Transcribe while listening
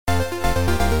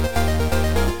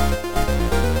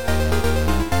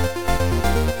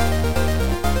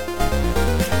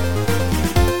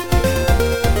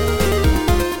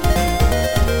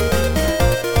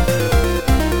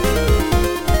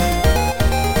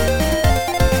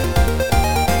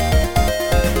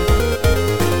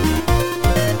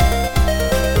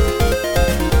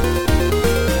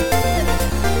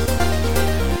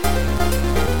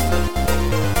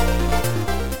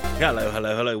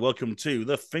welcome to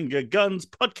the Finger Guns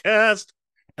Podcast,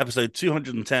 episode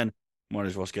 210. My name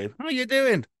is Roscoe. How are you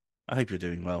doing? I hope you're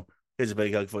doing well. Here's a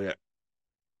big hug for you.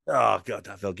 Oh, God,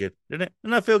 that felt good, didn't it?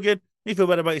 Didn't that feel good? You feel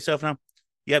better about yourself now?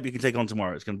 Yep, you can take on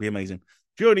tomorrow. It's going to be amazing.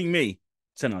 Joining me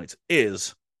tonight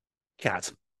is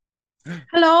Kat.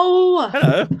 Hello.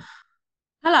 Hello.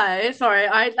 Hello. Sorry,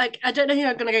 I don't know who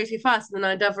I'm gonna go to first, and then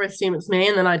I never assume it's me,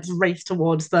 and then I just race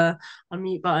towards the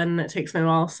unmute button. It takes me a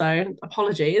while, so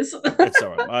apologies. It's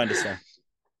all right. I understand.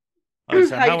 How you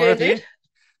How on doing, earth are you? dude?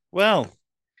 Well,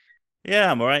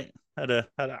 yeah, I'm all right. I've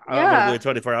had a Yeah. weird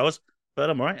 24 hours, but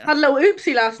I'm all right. Had a little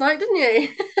oopsie last night, didn't you?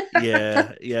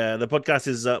 Yeah. The podcast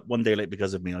is up one day late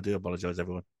because of me. I do apologize,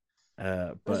 everyone. It's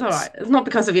all But right. It's not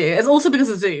because of you. It's also because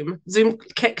of Zoom. Zoom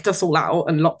kicked us all out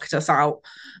and locked us out.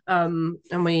 And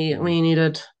we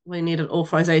needed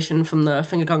authorization from the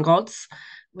finger gun gods,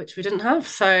 which we didn't have.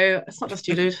 So it's not just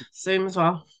you, dude. Zoom as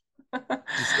well.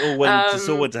 just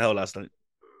all um, went to hell last night.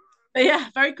 Yeah,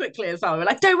 very quickly as well. We're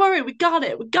like, don't worry, we got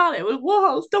it, we got it. We're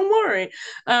walls, don't worry.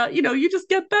 You just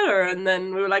get better. And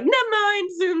then we were like, never mind,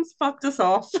 Zoom's fucked us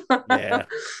off. Yeah.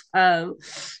 um,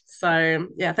 so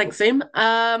yeah, thanks, Zoom.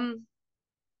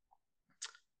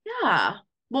 Yeah.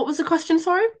 What was the question?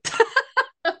 Sorry.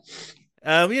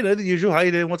 The usual. How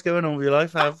you doing? What's going on with your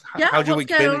life? Yeah, How's your what's week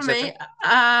going been, on with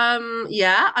etc.? me?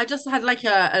 Yeah, I just had like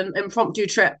an impromptu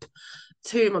trip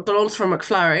to McDonald's from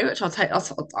McFlurry, which I'll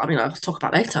talk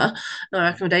about later. No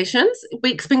recommendations.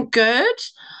 Week's been good.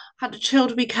 Had a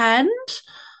chilled weekend.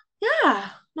 Yeah,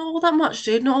 not all that much,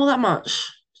 dude. Not all that much.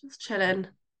 Just chilling.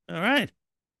 All right.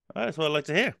 That's what I'd like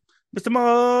to hear. Mr.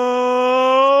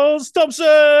 Miles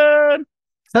Thompson.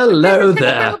 Hello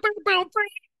there.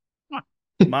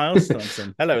 Miles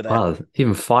Thompson. Hello there. Wow,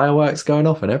 even fireworks going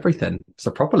off and everything. It's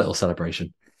a proper little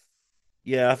celebration.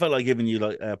 Yeah, I felt like giving you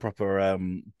like a proper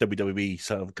WWE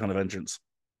sort of kind of entrance.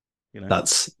 You know.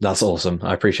 That's awesome.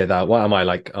 I appreciate that. What am I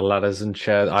like a ladders and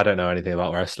chairs? I don't know anything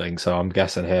about wrestling, so I'm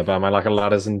guessing here, but am I like a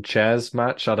ladders and chairs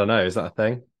match? I don't know. Is that a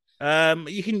thing?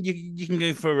 You can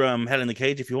go for Hell in the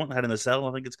Cage if you want. Hell in the Cell,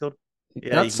 I think it's called.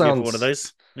 Yeah, That you can go for one of sounds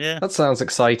those. Yeah. that sounds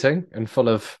exciting and full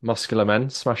of muscular men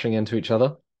smashing into each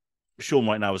other. Sean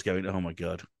right now is going, oh my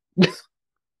god, fucking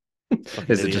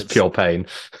Is it just idiots. pure pain?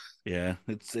 Yeah,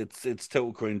 it's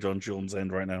total cringe on Sean's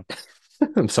end right now.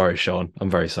 I'm sorry, Sean. I'm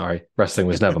very sorry. Wrestling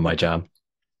was never my jam.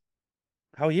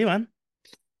 How are you, man?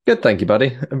 Good, thank you,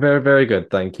 buddy. Very, very good,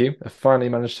 thank you. I finally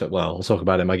managed to, well, I'll talk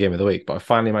about it in my game of the week, but I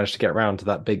finally managed to get around to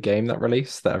that big game that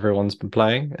released that everyone's been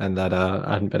playing and that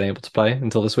I hadn't been able to play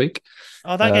until this week.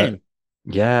 Oh, that Uh, game.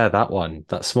 yeah, that one,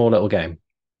 that small little game.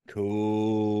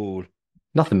 Cool.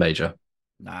 Nothing major.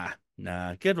 Nah.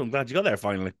 Good. I'm glad you got there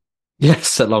finally.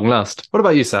 Yes, at long last. What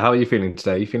about you, sir? How are you feeling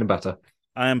today? Are you feeling better?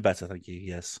 I am better, thank you.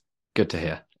 Yes, Good to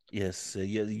hear. yes.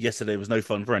 Yesterday was no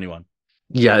fun for anyone.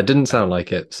 Yeah, it didn't sound Um,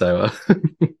 like it. So,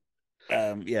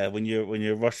 yeah. When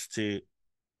you're rushed to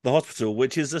the hospital,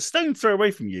 which is a stone throw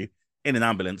away from you in an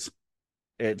ambulance,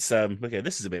 it's okay.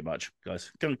 This is a bit much,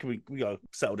 guys. We gotta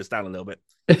settle this down a little bit.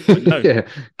 But no, yeah,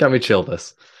 can we chill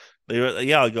this?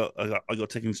 yeah, I got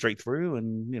taken straight through,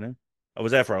 and I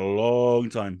was there for a long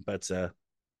time, but I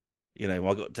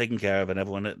got taken care of, and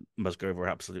everyone at Musgrove were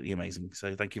absolutely amazing.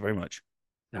 So thank you very much,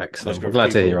 Excellent. We're Musgrove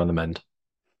glad to hear you're people. on the mend.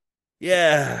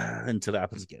 Yeah, until that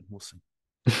happens again, we'll see.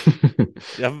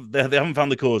 They haven't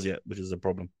found the cause yet, which is a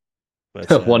problem.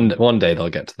 But One day they'll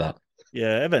get to that.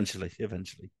 yeah, eventually,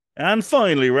 and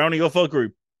finally rounding off our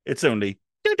group, it's only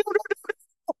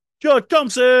George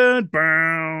Thompson.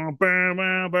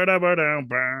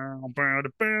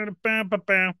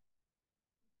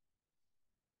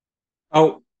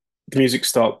 Oh, the music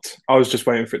stopped. I was just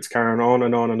waiting for it to carry on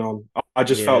and on and on. I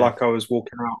just felt Yeah. like I was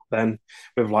walking out then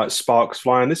with like sparks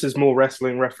flying. This is more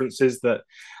wrestling references that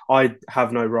I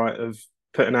have no right of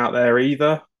putting out there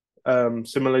either.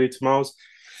 Similarly to Miles.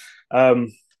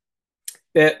 Um,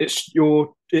 yeah,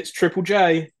 it's Triple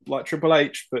J like Triple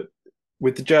H, but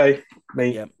with the J.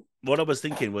 Me. Yeah. What I was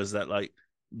thinking was that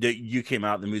you came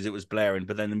out, the music was blaring,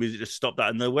 but then the music just stopped out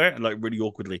of nowhere, and like really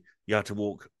awkwardly, you had to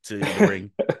walk to the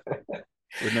ring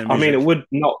with no I mean, music.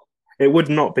 it would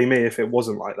not be me if it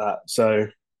wasn't like that. So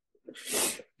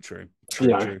True, you true,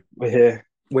 know, true.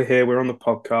 we're on the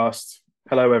podcast.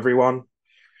 Hello, everyone.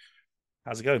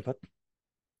 How's it going, bud?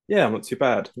 Yeah, I'm not too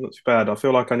bad. I'm not too bad. I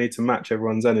feel like I need to match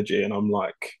everyone's energy, and I'm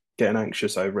like getting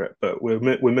anxious over it. But we're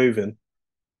moving.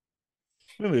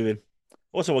 We're moving.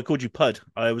 Also, I called you Pud.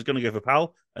 I was going to go for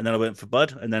Pal, and then I went for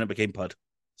Bud, and then it became Pud.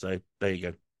 So there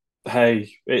you go.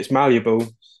 Hey, it's malleable.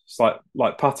 It's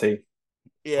like putty.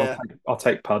 I'll Yeah, take I'll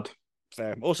take pud.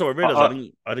 fair. Also, I I,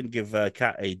 realized I, I didn't give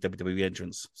Cat a WWE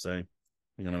entrance. So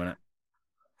hang on a minute.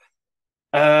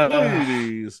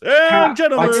 Ladies and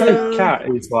Cat, I'd say gentlemen,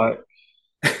 Cat is like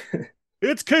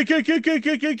it's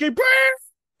KKKKKKK.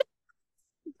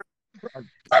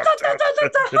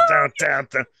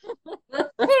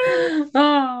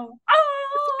 Oh,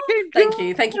 thank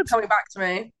you. Thank you for coming back to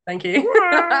me. Thank you.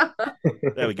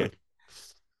 There we go.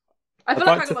 I feel I'd like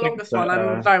like I to got the think longest that one.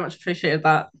 I'm very much appreciated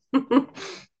that.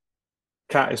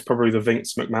 Cat is probably the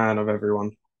Vince McMahon of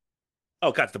everyone.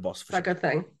 Oh, catch the boss Is for that a sure. good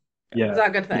thing? Is Yeah, that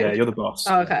a good yeah, thing? you're the boss.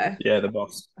 Oh, okay. Yeah, the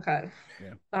boss. Okay.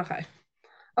 Yeah. Okay.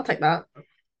 I'll take that.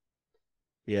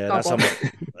 Yeah, God boss.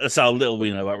 that's how little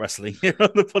we know about wrestling here on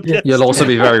the podcast. You'll also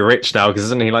be very rich now because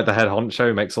isn't he like the head honcho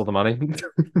who makes all the money?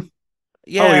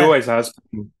 Yeah. Oh, he always has.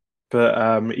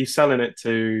 But he's selling it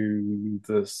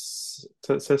to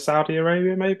Saudi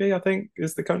Arabia, maybe, I think,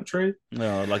 is the country.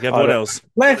 No, like I everyone don't else.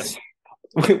 Let's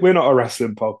we're not a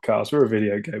wrestling podcast, we're a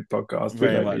video game podcast.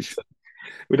 Very much.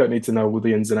 We don't need to know all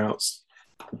the ins and outs.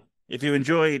 If you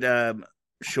enjoyed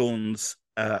Sean's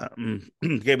game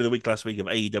of the week last week of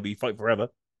AEW Fight Forever,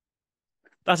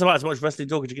 that's about as much wrestling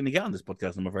talk as you're going to get on this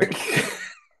podcast, I'm afraid.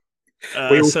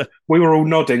 We were all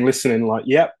nodding, listening, like,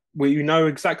 yep, you know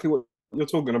exactly what you're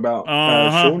talking about,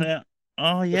 Sean. Yeah.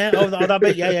 Oh, yeah. Oh, that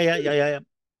bit. Yeah.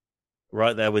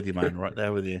 Right there with you, man. Right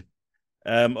there with you.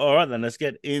 All right, then. Let's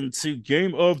get into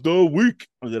game of the week.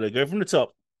 I'm going to go from the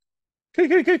top.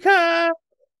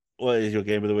 What is your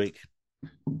game of the week?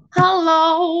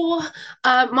 Hello.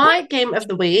 My game of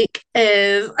the week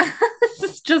is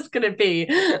it's just gonna be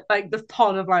like this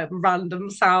ton of like random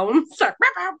sounds.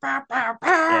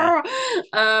 Yeah.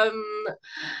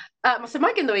 So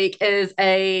my game of the week is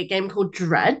a game called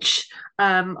Dredge.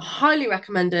 Highly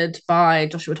recommended by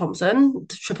Joshua Thompson,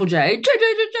 Triple J, J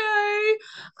J J J.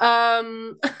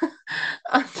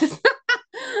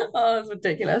 Oh, that's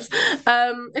ridiculous. If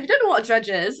you don't know what a dredge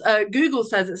is, Google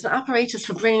says it's an apparatus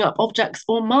for bringing up objects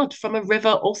or mud from a river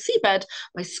or seabed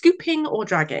by scooping or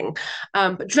dragging.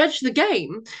 But Dredge the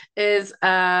game is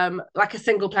like a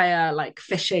single player, like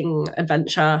fishing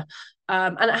adventure.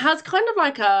 And it has kind of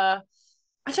like I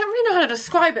don't really know how to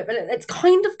describe it, but it's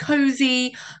kind of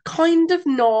cozy, kind of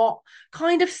not,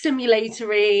 kind of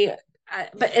simulatory.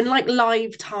 But in like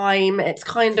live time, it's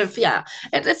kind of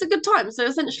it's a good time. So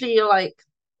essentially,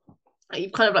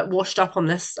 you've kind of like washed up on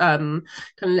this kind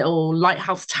of little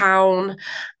lighthouse town,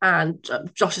 and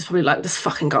Josh is probably like, this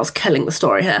fucking girl's killing the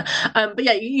story here. But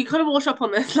yeah, you kind of wash up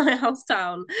on this lighthouse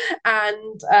town,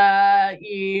 and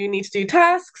you need to do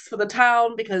tasks for the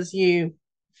town because your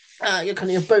kind of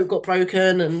your boat got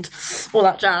broken and all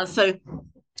that jazz. So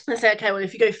I say, okay, well,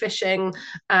 if you go fishing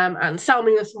and sell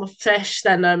me some fish,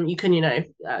 then you can,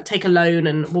 take a loan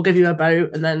and we'll give you a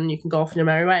boat and then you can go off on your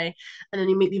merry way. And then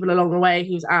you meet people along the way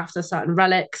who's after certain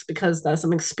relics because there's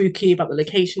something spooky about the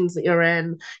locations that you're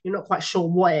in. You're not quite sure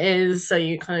what it is, so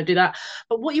you kind of do that.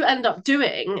 But what you end up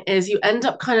doing is you end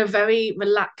up kind of very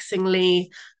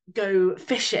relaxingly go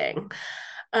fishing.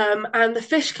 And the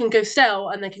fish can go stale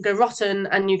and they can go rotten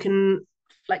and you can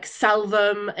like sell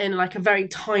them in like a very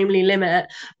timely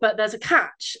limit, but there's a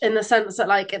catch in the sense that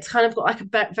like it's kind of got like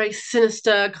a very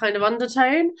sinister kind of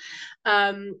undertone,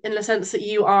 in the sense that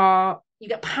you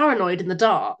get paranoid in the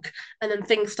dark and then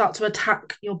things start to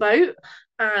attack your boat,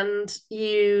 and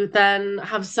you then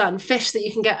have certain fish that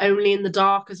you can get only in the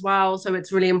dark as well. So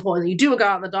it's really important that you do go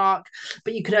out in the dark,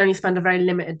 but you can only spend a very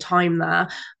limited time there.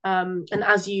 And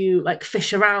as you like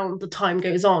fish around, the time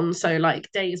goes on. So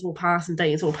like days will pass and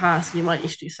days will pass, and you might need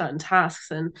to do certain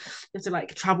tasks, and you have to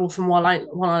like travel from one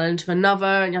island to another,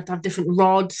 and you have to have different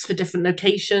rods for different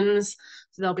locations.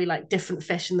 So there'll be like different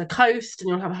fish in the coast, and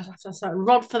you'll have a certain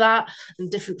rod for that,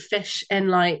 and different fish in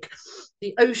like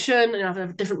the ocean, and you have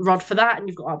a different rod for that. And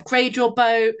you've got to upgrade your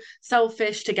boat, sell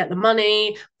fish to get the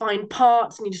money, find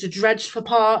parts, and you need to dredge for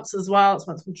parts as well.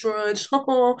 So that's dredge.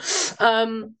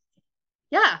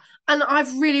 Yeah, and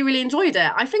I've really, really enjoyed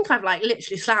it. I think I've like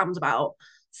literally slammed about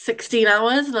 16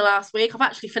 hours in the last week. I've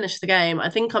actually finished the game. I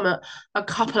think I'm a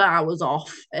couple of hours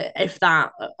off, if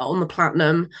that, on the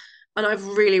platinum. And I've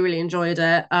really, really enjoyed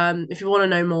it. If you want to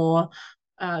know more,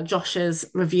 Josh's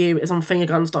review is on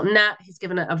fingerguns.net. He's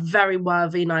given it a very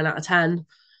worthy 9 out of 10.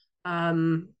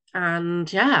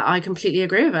 And yeah, I completely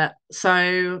agree with it.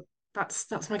 So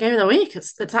that's my game of the week.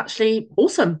 It's actually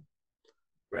awesome.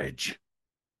 Reg.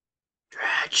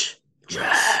 Dredge.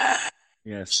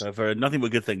 Yes, I've heard nothing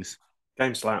but good things.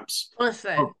 Game slaps.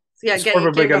 Honestly. Oh, Yeah, it's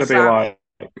probably going to be like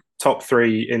like top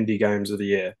 3 indie games of the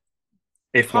year,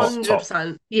 if not top.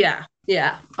 100%. Yeah,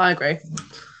 I agree.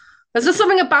 There's just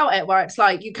something about it where it's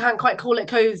like you can't quite call it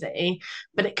cozy,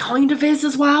 but it kind of is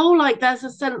as well. Like there's a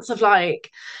sense of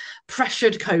like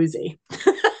pressured cozy.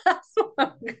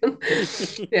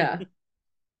 Yeah.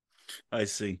 I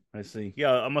see.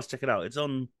 Yeah, I must check it out. It's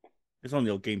on the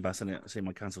old Game Pass, isn't it? I see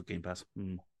my cancelled Game Pass.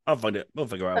 I'll find it. We'll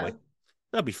figure out a way.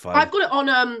 That'll be fine. I've got it on.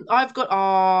 I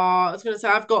was going to say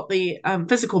I've got the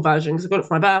physical version because I got it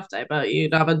for my birthday, but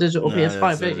you'd have a digital No,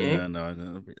 PS5, don't you? no, I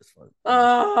don't have PS5.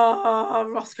 Oh,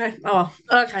 Roscoe. Oh,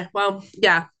 okay. Well,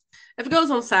 yeah. If it goes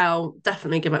on sale,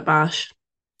 definitely give it a bash.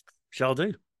 Shall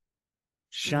do.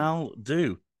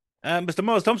 Mr.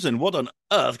 Morris Thompson, what on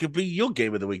earth could be your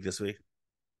game of the week this week?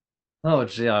 Oh,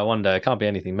 gee, I wonder. It can't be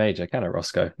anything major, can it,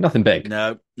 Roscoe? Nothing big.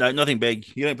 No, nothing big.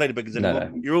 You don't play the biggest anymore.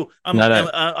 No. You're all. I'm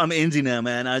indie now,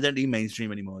 man. I don't need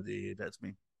mainstream anymore, do you? That's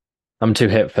me. I'm too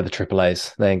hip for the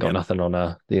AAAs. They ain't got nothing on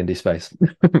the indie space.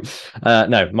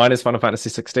 No, mine is Final Fantasy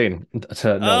 16.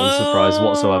 To no one's surprise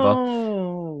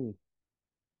whatsoever.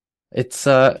 It's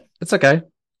okay.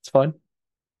 It's fine.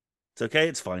 It's okay.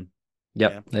 It's fine.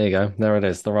 Yep. Yeah. There you go. There it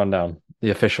is. The rundown.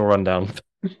 The official rundown.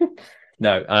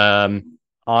 No.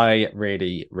 I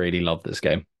really, really love this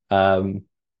game.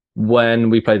 When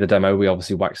we played the demo, we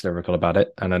obviously waxed lyrical about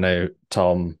it, and I know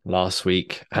Tom last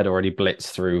week had already blitzed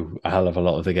through a hell of a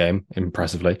lot of the game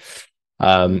impressively,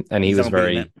 and he was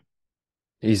very.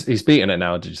 He's beaten it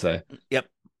now. Did you say? Yep.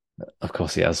 Of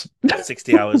course he has.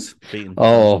 60 hours beaten.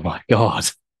 Oh my god,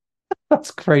 that's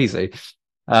crazy.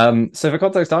 So for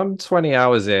context, I'm 20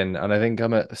 hours in, and I think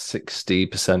I'm at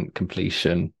 60%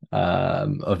 completion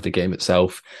of the game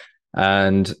itself.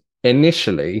 And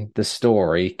initially, the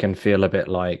story can feel a bit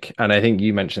like, and I think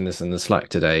you mentioned this in the Slack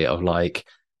today, of like,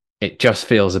 it just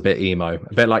feels a bit emo,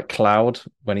 a bit like Cloud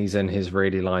when he's in his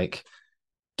really like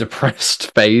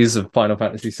depressed phase of Final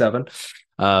Fantasy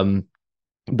VII.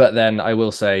 But then I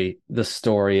will say the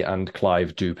story and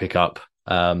Clive do pick up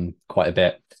quite a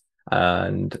bit,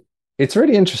 and it's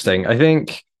really interesting. I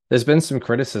think there's been some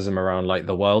criticism around like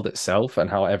the world itself and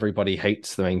how everybody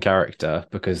hates the main character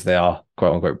because they are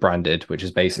quote unquote branded, which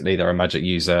is basically they're a magic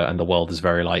user and the world is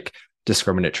very like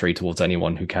discriminatory towards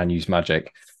anyone who can use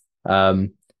magic.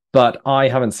 But I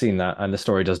haven't seen that, and the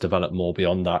story does develop more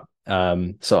beyond that.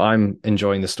 So I'm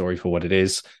enjoying the story for what it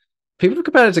is. People have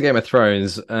compared it to Game of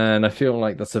Thrones, and I feel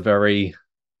like that's a very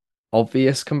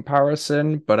obvious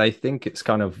comparison, but I think it's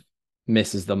kind of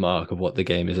misses the mark of what the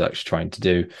game is actually trying to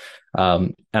do.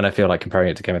 And I feel like comparing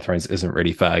it to Game of Thrones isn't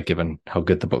really fair given how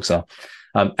good the books are.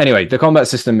 Anyway, the combat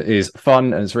system is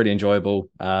fun and it's really enjoyable.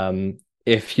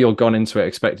 If you're gone into it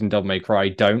expecting Devil May Cry,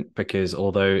 don't, because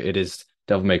although it is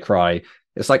Devil May Cry,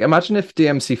 it's like, imagine if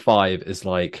DMC5 is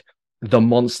like the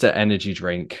Monster energy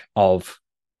drink of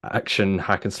action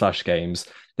hack and slash games.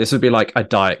 This would be like a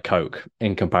Diet Coke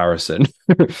in comparison,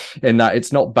 in that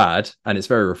it's not bad and it's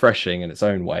very refreshing in its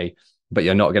own way, but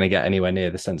you're not going to get anywhere near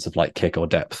the sense of like kick or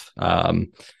depth.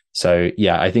 So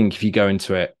yeah, I think if you go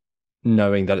into it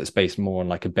knowing that it's based more on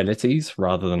like abilities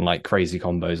rather than like crazy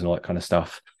combos and all that kind of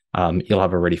stuff, you'll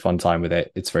have a really fun time with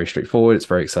it. It's very straightforward, it's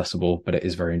very accessible, but it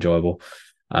is very enjoyable.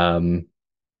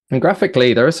 And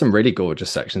graphically, there are some really gorgeous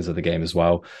sections of the game as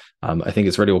well. I think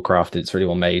it's really well crafted, it's really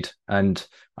well made, and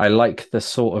I like the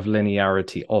sort of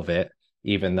linearity of it,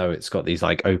 even though it's got these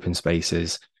like open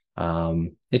spaces.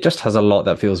 It just has a lot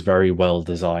that feels very well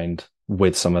designed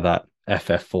with some of that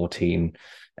FF14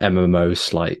 MMO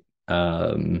slight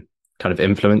kind of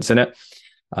influence in it.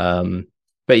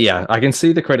 But yeah, I can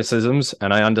see the criticisms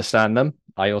and I understand them.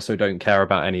 I also don't care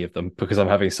about any of them because I'm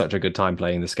having such a good time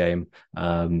playing this game.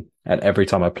 And every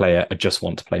time I play it, I just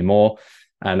want to play more.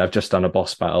 And I've just done a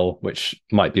boss battle, which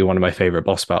might be one of my favorite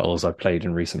boss battles I've played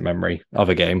in recent memory of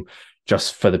a game,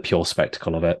 just for the pure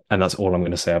spectacle of it. And that's all I'm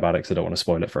going to say about it because I don't want to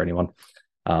spoil it for anyone.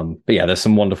 But yeah, there's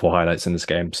some wonderful highlights in this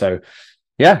game. So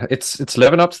yeah, it's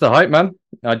living up to the hype, man.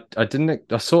 I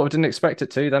sort of didn't expect it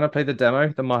to. Then I played the demo,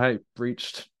 then my hype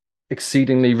reached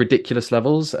exceedingly ridiculous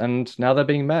levels, and now they're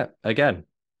being met again.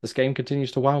 This game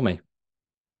continues to wow me.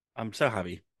 I'm so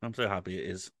happy. It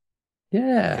is.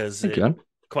 Yeah, because thank you, man.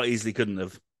 Quite easily couldn't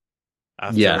have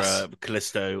after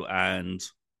Callisto and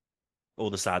all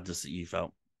the sadness that you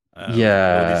felt. All these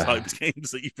hyped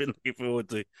games that you've been looking forward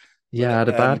to. Yeah, I had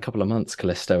a bad couple of months,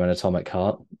 Callisto and Atomic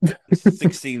Heart.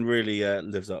 16 really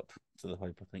lives up to the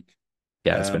hype, I think.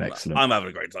 Yeah, it's been excellent. I'm having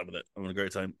a great time with it. I'm having a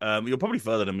great time. You're probably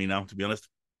further than me now, to be honest.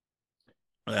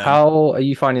 How are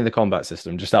you finding the combat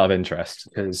system, just out of interest?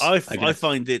 Because I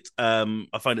find it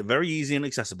very easy and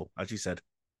accessible, as you said.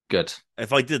 Good.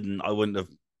 If I didn't, I wouldn't have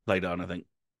played it on, I think.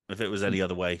 If it was any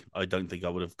other way, I don't think I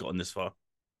would have gotten this far.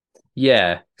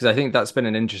 Yeah, because I think that's been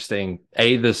an interesting...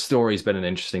 the story's been an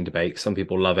interesting debate. Some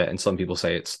people love it and some people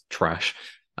say it's trash.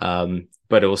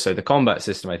 But also the combat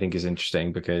system, I think, is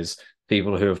interesting because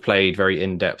people who have played very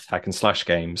in-depth hack and slash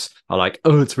games are like,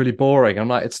 oh, it's really boring. I'm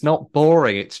like, it's not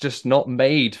boring. It's just not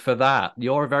made for that.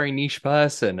 You're a very niche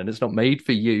person and it's not made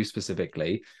for you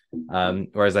specifically.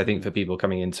 Whereas I think for people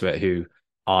coming into it who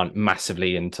aren't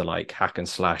massively into like hack and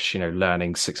slash,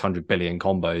 learning 600 billion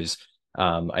combos,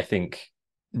 I think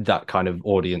that kind of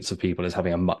audience of people is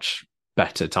having a much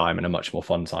better time and a much more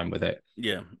fun time with it.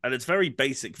 Yeah, and it's very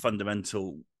basic,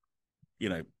 fundamental,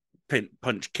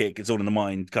 punch, kick. It's all in the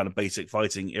mind, kind of basic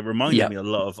fighting. It reminded me a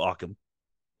lot of Arkham,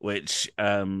 which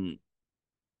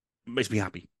makes me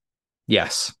happy.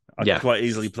 Yes, I could quite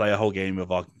easily play a whole game of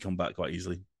Arkham Combat quite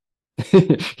easily.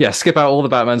 Yeah, skip out all the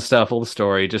Batman stuff, all the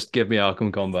story. Just give me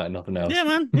Arkham Combat and nothing else. Yeah,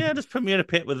 man. Yeah, just put me in a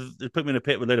pit with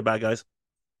a load of bad guys.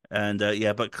 And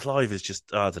but Clive is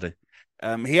just I don't know.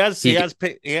 He has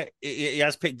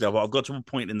picked up. I've got to a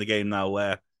point in the game now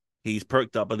where he's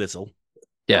perked up a little.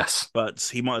 Yes, but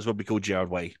he might as well be called Gerard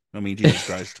Way. I mean, Jesus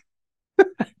Christ.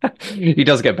 He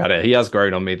does get better. He has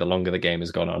grown on me the longer the game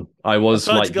has gone on. I was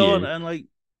like to go on and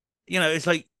it's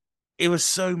like it was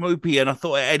so mopey, and I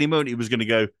thought at any moment he was going to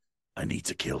go, "I need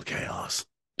to kill chaos,"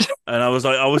 and I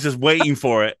was just waiting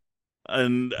for it.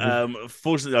 And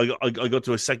fortunately, I got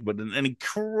to a segment, an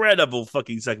incredible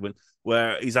fucking segment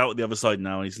where he's out at the other side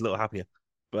now and he's a little happier.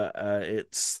 But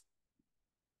it's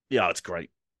great.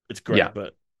 It's great, yeah.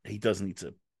 But he needs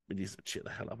to shit the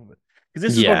hell up of it. Because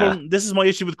this is my problem. This is my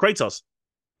issue with Kratos.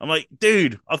 I'm like,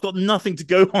 dude, I've got nothing to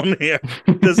go on here.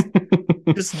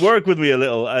 Just work with me a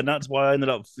little, and that's why I ended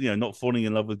up, not falling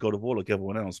in love with God of War like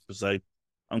everyone else. So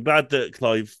I'm glad that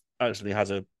Clive actually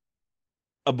has a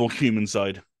more human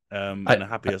side. And a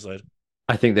happier side.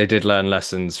 I think they did learn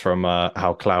lessons from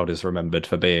how Cloud is remembered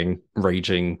for being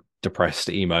raging, depressed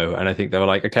emo, and I think they were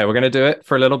like, okay, we're going to do it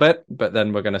for a little bit, but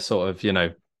then we're going to sort of,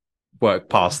 work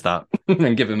past that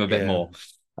and give him a bit more.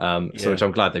 So which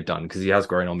I'm glad they've done because he has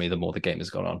grown on me the more the game has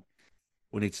gone on.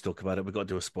 We need to talk about it. We've got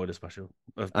to do a spoiler special.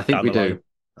 I think we do.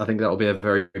 I think that'll be a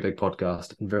very big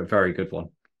podcast, very, very good one.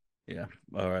 Yeah.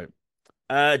 All right.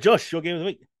 Josh, your game of the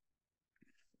week.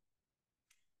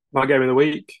 My game of the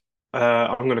week,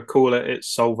 I'm going to call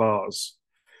it's Solvars.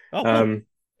 Oh,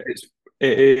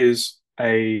 it is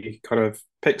a kind of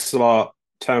pixel art,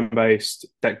 turn-based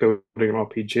deck building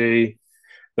RPG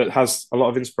that has a lot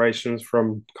of inspirations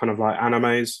from kind of like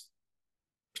animes.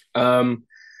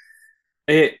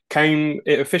 It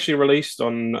officially released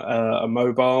on a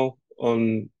mobile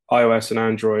on iOS and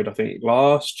Android, I think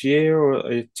last year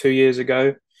or 2 years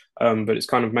ago. But it's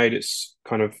kind of made its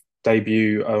kind of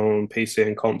debut on PC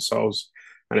and consoles,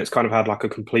 and it's kind of had like a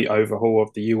complete overhaul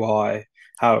of the UI,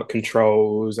 how it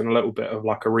controls, and a little bit of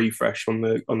like a refresh on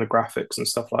the graphics and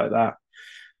stuff like that.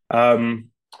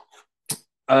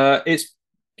 It's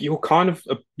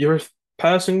you're a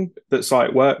person that's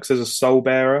like works as a soul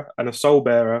bearer, and a soul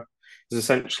bearer is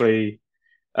essentially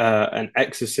an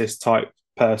exorcist type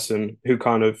person who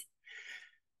kind of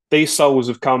these souls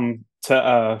have come to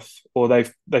Earth, or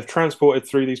they've transported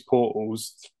through these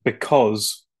portals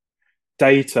because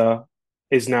data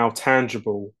is now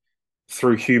tangible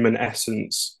through human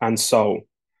essence and soul.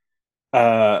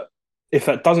 If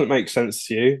that doesn't make sense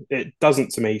to you, it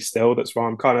doesn't to me still. That's why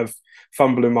I'm kind of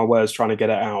fumbling my words trying to get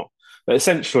it out. But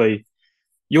essentially,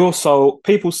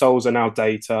 people's souls are now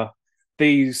data.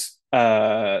 These,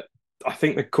 I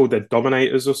think they're called their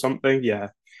dominators or something. Yeah.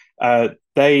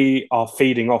 They are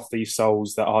feeding off these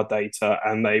souls that are data,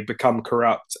 and they become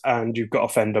corrupt, and you've got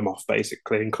to fend them off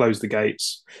basically and close the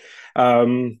gates.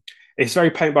 It's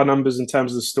very paint by numbers in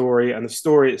terms of the story, and the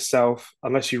story itself,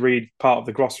 unless you read part of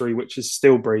the glossary, which is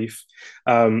still brief,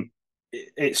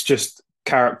 it's just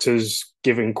characters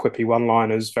giving quippy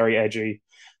one-liners, very edgy,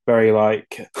 very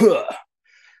like,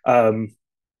 and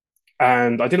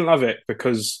I didn't love it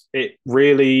because I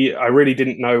really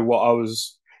didn't know what I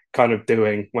was kind of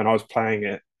doing when I was playing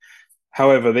it.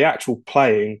 However, the actual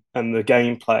playing and the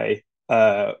gameplay,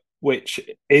 which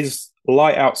is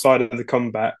light outside of the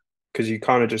combat, because you're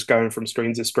kind of just going from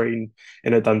screen to screen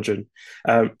in a dungeon.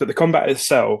 But the combat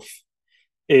itself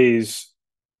is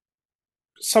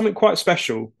something quite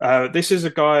special. This is a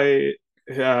guy,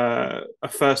 a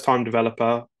first-time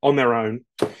developer on their own.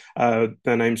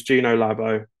 Their name's Gino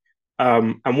Labo.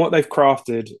 And what they've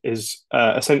crafted is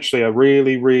essentially a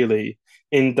really, really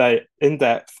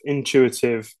in-depth,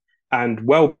 intuitive, and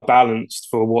well-balanced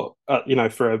for what,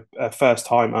 for a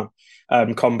first-timer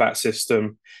combat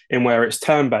system in where it's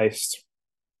turn-based.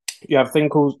 You have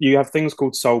things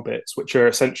called soul bits, which are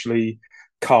essentially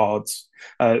cards.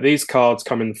 These cards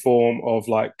come in the form of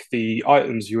like the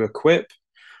items you equip.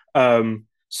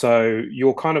 So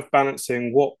you're kind of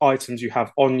balancing what items you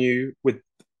have on you with,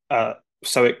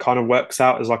 so it kind of works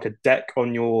out as like a deck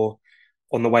on your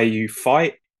on the way you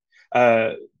fight.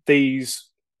 Uh, these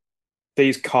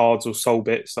cards or soul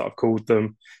bits that I've called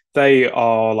them, they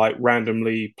are like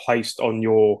randomly placed on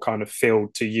your kind of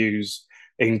field to use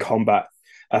in combat.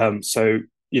 So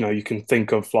you can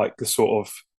think of like the sort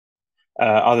of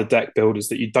other deck builders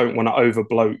that you don't want to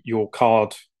overbloat your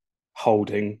card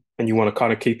holding, and you want to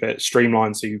kind of keep it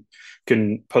streamlined so you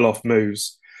can pull off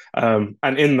moves. And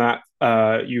in that,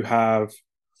 you have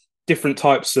different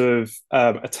types of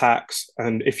attacks,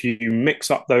 and if you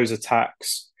mix up those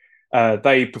attacks,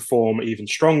 they perform even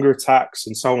stronger attacks,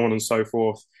 and so on and so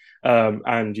forth.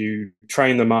 And you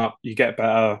train them up, you get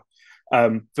better.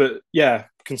 But yeah,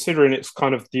 considering it's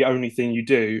kind of the only thing you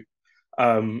do,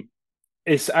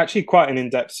 it's actually quite an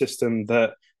in-depth system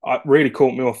that really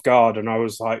caught me off guard, and I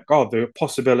was like, God, the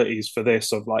possibilities for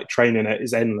this of like training it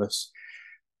is endless.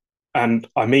 And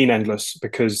I mean endless,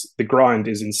 because the grind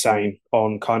is insane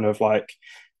on kind of like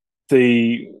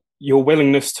your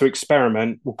willingness to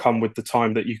experiment will come with the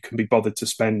time that you can be bothered to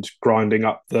spend grinding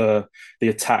up the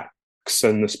attacks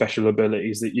and the special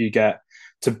abilities that you get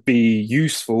to be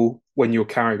useful when you're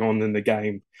carrying on in the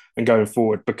game and going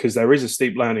forward, because there is a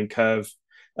steep learning curve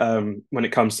when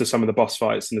it comes to some of the boss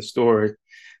fights in the story.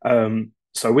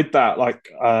 So with that,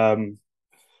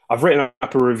 I've written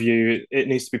up a review. It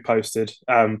needs to be posted,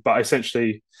 but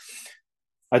essentially,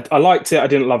 I liked it. I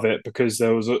didn't love it because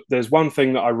there's one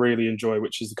thing that I really enjoy,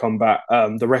 which is the combat.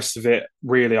 The rest of it,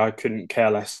 really, I couldn't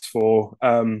care less for.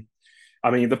 I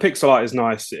mean, the pixel art is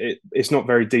nice. It's not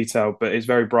very detailed, but it's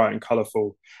very bright and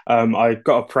colourful. I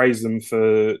got to praise them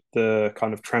for the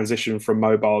kind of transition from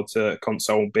mobile to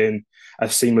console being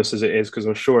as seamless as it is, because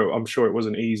I'm sure it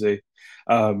wasn't easy.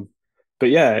 But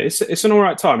yeah, it's an all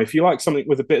right time if you like something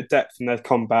with a bit of depth in their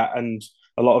combat and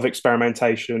a lot of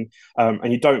experimentation,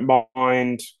 and you don't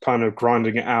mind kind of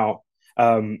grinding it out.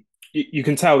 You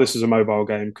can tell this is a mobile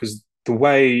game, because the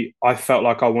way I felt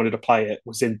like I wanted to play it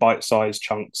was in bite-sized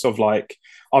chunks of like,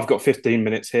 I've got 15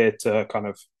 minutes here to kind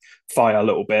of fight a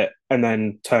little bit and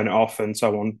then turn it off and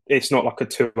so on. It's not like a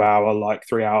 2 hour, like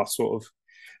 3 hour sort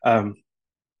of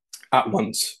at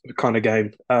once kind of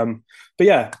game. But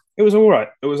yeah, it was all right.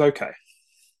 It was okay.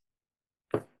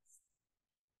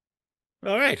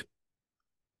 All right.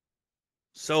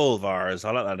 Solvars.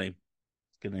 I like that name.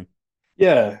 Good name.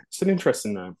 Yeah, it's an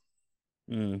interesting name.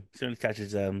 It only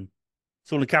catches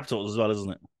it's only capitals as well,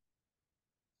 isn't it?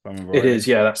 If I remember It rightly. is,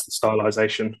 yeah, that's the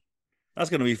stylization.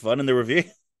 That's going to be fun in the review.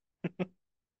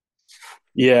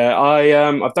 Yeah,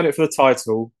 I've done it for the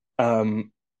title.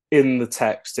 In the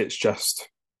text, it's just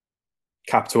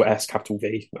capital S, capital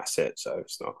V. That's it. So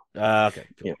it's not. Okay.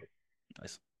 Cool. Yeah.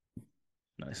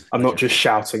 Nice. I'm not just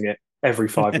shouting it every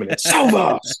 5 minutes.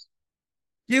 Salvas!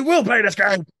 You will play this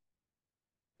game.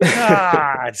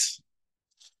 God.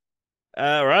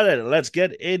 Right then, let's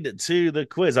get into the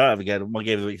quiz. I have again my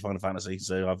game of the week, Final Fantasy.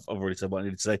 So I've already said what I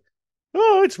needed to say.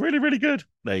 Oh, it's really, really good.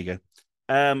 There you go.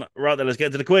 Right then, let's get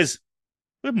into the quiz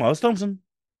with Miles Thompson.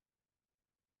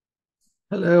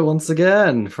 Hello once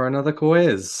again for another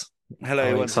quiz. Hello,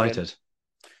 I'm once excited. again.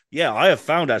 Yeah, I have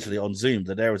found actually on Zoom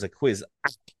that there is a quiz.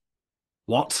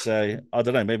 What? So I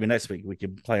don't know. Maybe next week we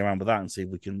can play around with that and see if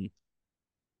we can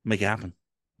make it happen.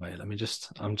 Wait, I'm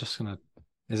just gonna.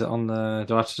 Is it on the?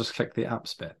 Do I have to just click the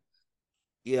apps bit?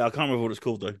 Yeah, I can't remember what it's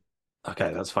called though.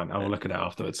 Okay, that's fine. I will look at it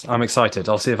afterwards. I'm excited.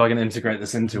 I'll see if I can integrate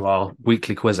this into our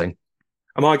weekly quizzing.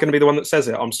 Am I going to be the one that says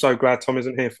it? I'm so glad Tom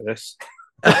isn't here for this.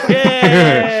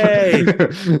 Yay!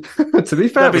 To be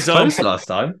fair, it was close last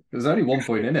time. There was only 1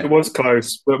 point in it. It was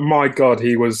close, but my God,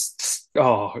 he was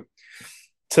to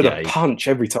the punch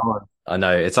every time. I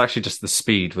know. It's actually just the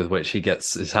speed with which he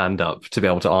gets his hand up to be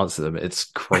able to answer them. It's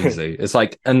crazy. It's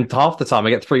like, and half the time I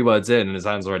get 3 words in and his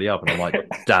hand's already up, and I'm like,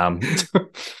 damn.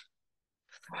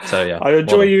 So yeah, I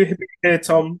enjoy you here,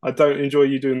 Tom. I don't enjoy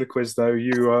you doing the quiz though.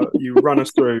 You run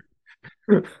us through.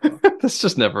 There's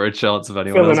just never a chance of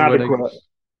anyone else winning.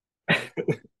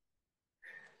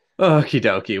 Okie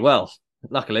dokie. Well,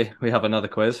 luckily we have another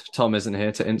quiz. Tom isn't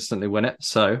here to instantly win it,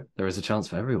 so there is a chance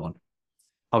for everyone.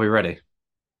 Are we ready?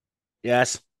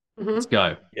 Yes. Let's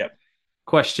go. Yep.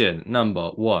 Question number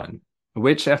 1.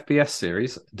 Which FPS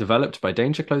series, developed by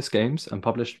Danger Close Games and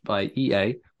published by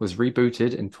EA, was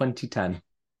rebooted in 2010?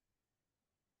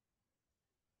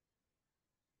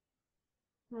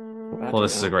 Well,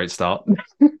 this is a great start.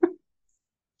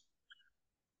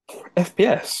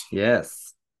 FPS?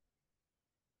 Yes.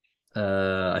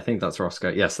 I think that's Roscoe.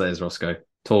 Yes, that is Roscoe.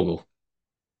 Torgal.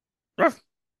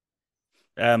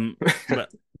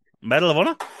 Medal of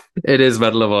Honor? It is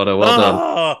Medal of Honor. Well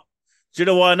done. Do you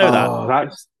know why I know that?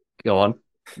 That's... Go on.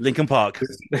 Linkin Park.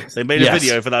 They made a Yes.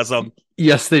 video for that song.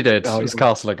 Yes, they did. Oh, It's yeah.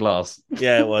 Castle of Glass.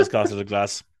 Yeah, it was Castle of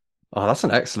Glass. Oh, that's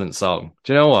an excellent song.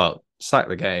 Do you know what? Sack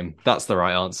the game. That's the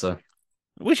right answer.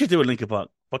 We should do a Linkin Park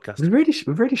podcast. We really should.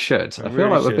 We I feel really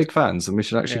like we're should. big fans, and we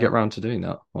should actually Yeah. get around to doing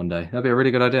that one day. That'd be a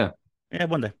really good idea. Yeah,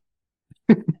 one day.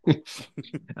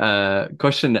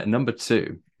 Question number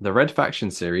 2. The Red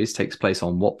Faction series takes place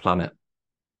on what planet?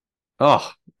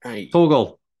 Oh, Hey.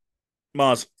 Torgal.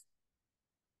 Mars.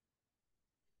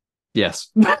 Yes.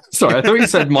 Sorry, I thought you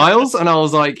said Miles, and I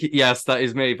was like, yes, that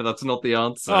is me, but that's not the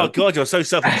answer. Oh god, you're so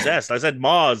self-obsessed. I said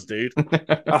Mars, dude.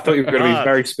 I thought you were going to be Mars.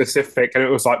 very specific, and it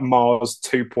was like Mars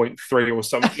 2.3 or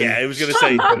something. Yeah, it was going to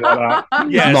say Something like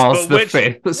yes, Mars but the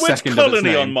fifth, the which second of its colony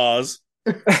name. on Mars?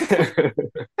 that.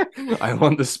 I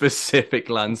want the specific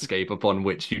landscape upon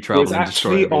which you It travel was and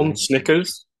destroy actually on everything.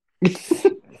 Snickers.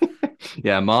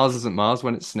 Yeah, Mars isn't Mars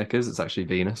when it's Snickers. It's actually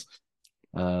Venus.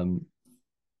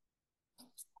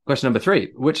 Question number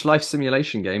 3. Which life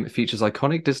simulation game features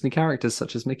iconic Disney characters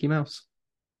such as Mickey Mouse?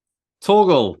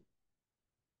 Torgal.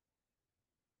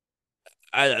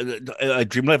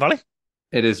 Dreamlight Valley?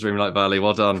 It is Dreamlight Valley.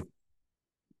 Well done.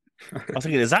 I was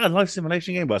thinking, is that a life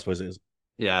simulation game? But I suppose it is.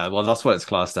 Yeah, well, that's what it's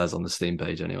classed as on the Steam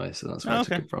page anyway, so that's where I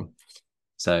took Okay. it from.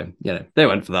 So, you know, they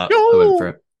went for that. I went for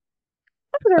it.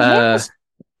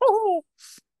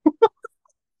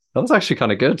 That was actually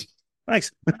kind of good.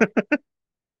 Thanks.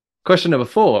 Question number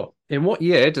 4. In what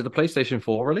year did the PlayStation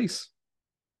 4 release?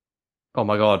 Oh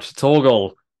my god,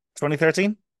 Torgal.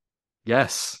 2013?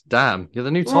 Yes, damn, you're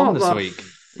the new Tom What this the week.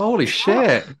 Holy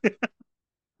shit.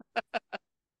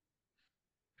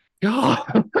 God,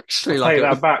 I'm actually like Take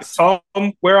that back, Tom.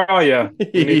 Where are you? We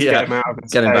need to Yeah. get him out of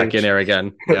this Get him back cage. in here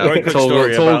again. Yeah, Very quick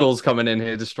story about- Torgal's coming in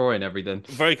here destroying everything.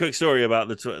 Very quick story about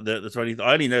the 20th.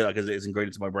 I only know that because it's ingrained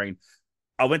into my brain.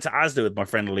 I went to Asda with my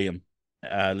friend Liam,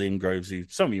 Liam Groves, who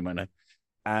some of you might know.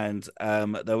 And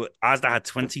Asda had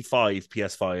 25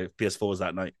 PS4s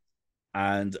that night.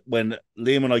 And when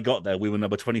Liam and I got there, we were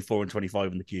number 24 and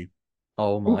 25 in the queue.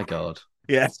 Oh my god.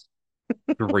 Yeah.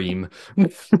 Dream.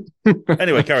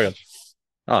 Anyway, carry on.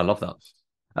 Oh, I love that.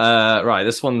 Right,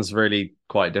 this one's really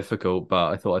quite difficult,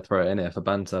 but I thought I'd throw it in here for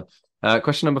banter.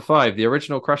 Question number 5. The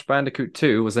original Crash Bandicoot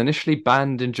 2 was initially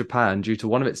banned in Japan due to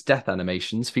one of its death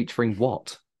animations featuring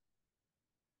what?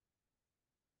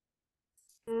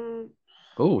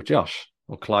 Oh, Josh.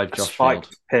 Or Clive Josh Field.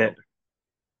 Spiked pit.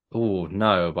 Oh,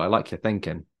 no, but I like your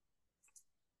thinking.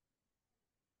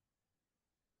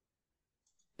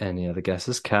 Any other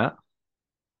guesses, Kat?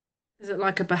 Is it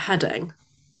like a beheading?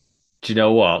 Do you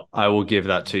know what? I will give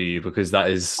that to you because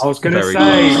that is I was going to very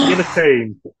say close.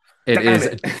 guillotine. It Damn is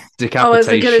it. Oh, it's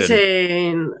a decapitation.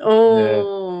 guillotine.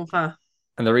 Oh, fair.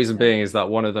 And the reason being is that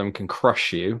one of them can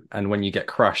crush you, and when you get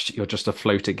crushed, you're just a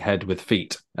floating head with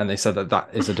feet. And they said that that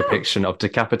is a depiction of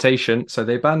decapitation, so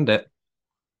they banned it.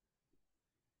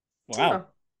 Wow.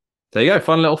 There you go.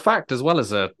 Fun little fact as well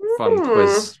as a fun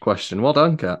quiz question. Well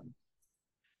done, Kat.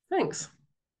 Thanks.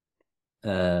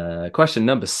 Question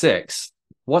number 6.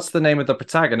 What's the name of the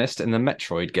protagonist in the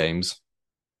Metroid games?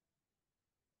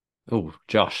 Oh,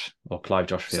 Josh or Clive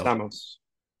Josh Field. Samus.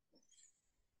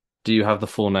 Do you have the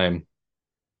full name?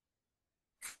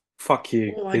 Fuck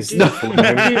you. Oh, I Is do. the full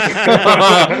name.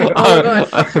 Oh, God,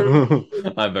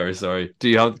 fucking- I'm very sorry.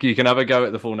 You can have a go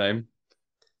at the full name?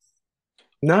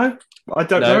 No, I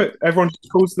don't No. know it. Everyone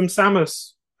just calls them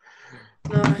Samus.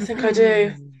 No, I think I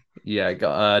do. Yeah,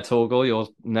 got Torgal, you're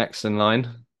next in line.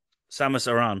 Samus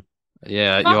Aran.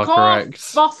 Yeah, you Fuck are off,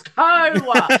 correct.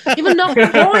 Bosco! You've enough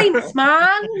points,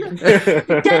 man.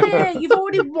 Get it? You've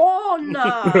already won.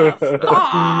 Fuck.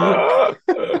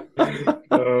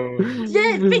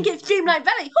 Yeah, think it's Dreamlight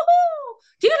Valley. Hoo-hoo!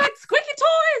 Do you like squeaky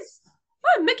toys?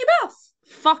 Oh, Mickey Mouse.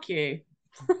 Fuck you.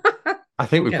 I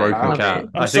think we've Yeah, broken love Cat. it.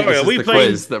 I I'm think sorry, this are is we the playing-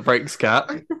 quiz that breaks Cat.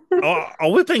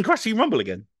 Are we playing Crash Team Rumble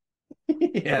again?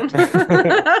 Yeah.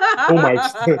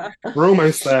 Almost. We're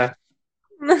almost there.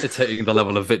 It's hitting the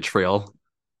level of vitriol.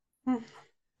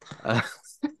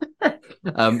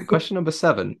 Question number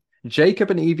 7. Jacob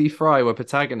and Evie Fry were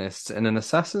protagonists in an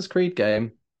Assassin's Creed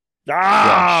game.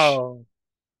 Oh!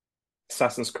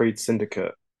 Assassin's Creed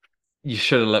Syndicate. You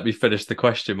should have let me finish the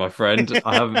question, my friend.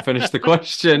 I haven't finished the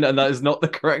question, and that is not the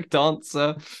correct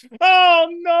answer. Oh,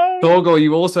 no! Thorgal,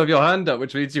 you also have your hand up,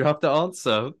 which means you have to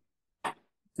answer.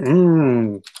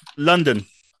 London.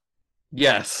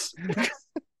 Yes.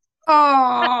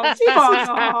 Oh, fuck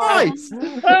off. Nice.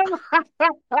 We're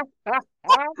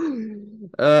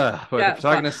Yeah, the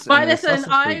protagonists. Right, in the listen, Assassin's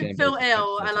Creed I game, feel basically.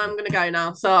 ill and I'm going to go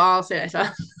now, so I'll see you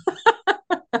later.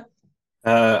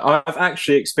 I've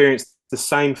actually experienced the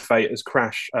same fate as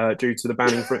Crash due to the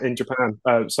banning in Japan.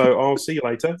 So I'll see you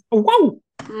later. Oh, whoa!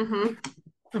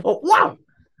 Mm-hmm. Oh, wow.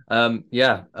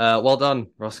 Yeah. Well done,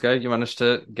 Roscoe. You managed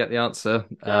to get the answer,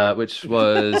 Yeah. which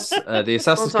was the Well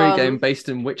Assassin's Creed game done. based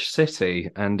in which city?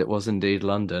 And it was indeed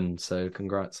London. So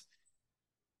congrats.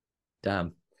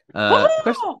 Damn.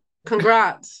 Question. Woohoo!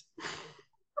 Congrats.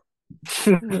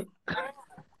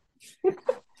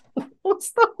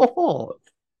 What's the whole?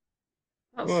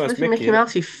 That's Well, that's Sniffy Mickey, Mickey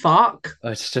Mouse, you fuck.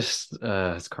 It's just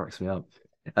it cracks me up.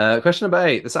 Question number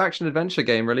 8. This action adventure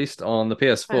game released on the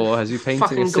PS4 has you painting a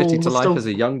Fucking city to gall. life Still. as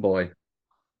a young boy.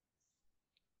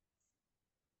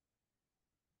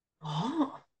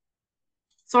 What?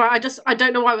 Sorry, I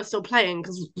don't know why we're still playing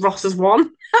because Ross has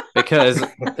won. Because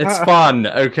it's fun,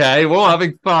 okay? We're all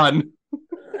having fun.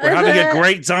 We're having a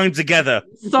great time together.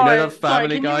 Sorry, You know that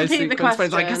Family can you Guy repeat the sequence where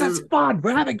it's like, 'cause question? that's fun,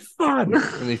 we're having fun.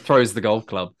 And he throws the golf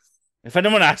club. If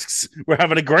anyone asks, we're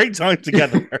having a great time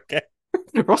together. Okay.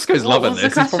 Roscoe's What loving was the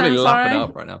this. He's probably question? laughing Sorry.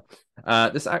 up right now.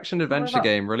 This action adventure about-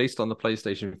 game released on the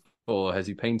PlayStation 4 has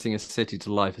you painting a city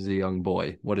to life as a young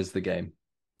boy. What is the game?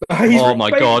 He's Oh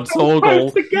my God,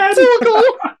 Torgal. again.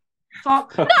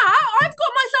 Fuck. No, I've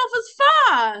got myself as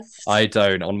first. I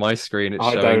don't. On my screen, it's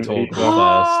I showing don't Torgal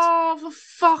Oh, for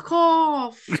fuck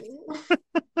off. first.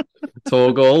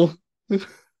 Torgal.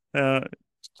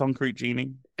 Concrete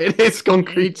Genie. It is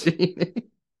Concrete Genie.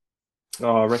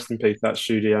 Oh, rest in peace, that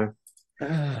studio.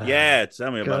 Yeah,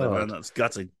 tell me about it, man. God. That's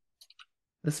gutting.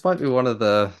 This might be one of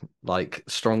the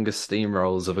strongest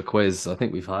steamrolls of a quiz I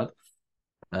think we've had.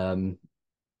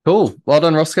 Cool. Well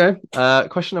done, Roscoe.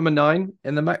 Question number 9.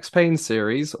 In the Max Payne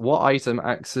series, what item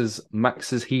acts as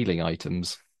Max's healing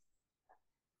items?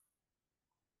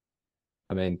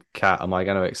 I mean, Kat, am I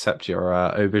going to accept your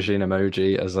aubergine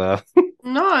emoji as a...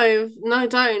 No,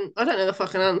 don't. I don't know the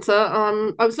fucking answer.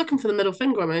 I was looking for the middle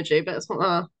finger emoji, but it's not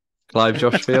there. Clive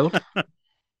Josh Field?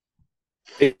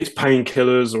 It's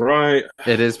painkillers, all right.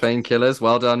 It is Painkillers.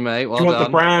 Well done, mate. Well Do you want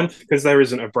done. the brand? Because there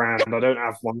isn't a brand. I don't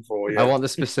have one for you. I want the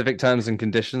specific terms and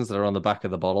conditions that are on the back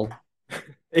of the bottle.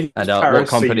 It's And what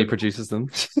company paracetamol. produces them.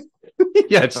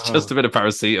 Yeah, it's just a bit of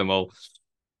paracetamol.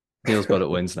 Neil's got it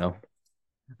wins now.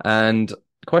 And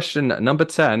question number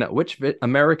 10. Which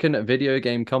American video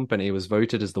game company was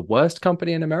voted as the worst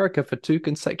company in America for 2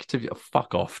 consecutive years?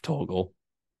 Fuck off, Torgal.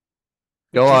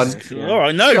 Go on. Yeah. All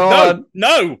right, no, Go no, on.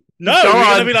 no, no. Go You're on.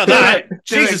 gonna be like Do that. it. Do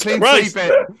Jesus it. Clean Christ. sweep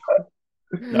it.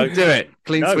 No. Do it.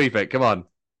 Clean No. sweep it. Come on.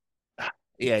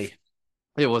 EA.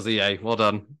 It was EA. Well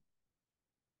done.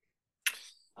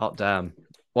 Hot damn.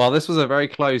 Well, this was a very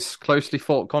closely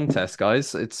fought contest,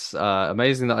 guys. It's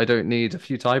amazing that I don't need a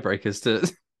few tiebreakers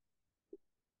to.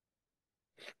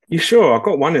 You sure? I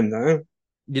got one in there.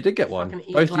 You did get one. Fucking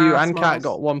eat Both you glass, and Kat Miles.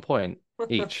 got 1 point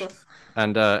each,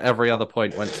 and every other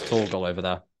point went to Torgal over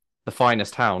there, the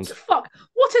finest hound. Fuck.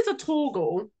 What is a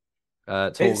Torgal?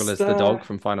 Torgal It's is the dog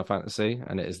from Final Fantasy,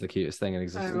 and it is the cutest thing in Oh,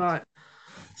 existence. right.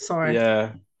 Sorry.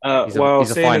 Yeah. He's a Well,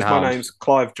 fine seeing as hound. my name's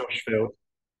Clive Joshfield.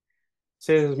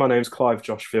 Seeing as my name's Clive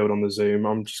Joshfield on the Zoom,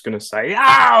 I'm just going to say,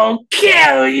 I'll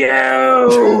kill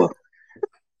you!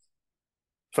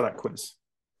 For that quiz.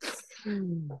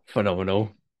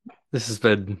 Phenomenal. This has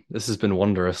been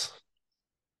wondrous.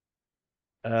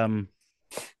 Everyone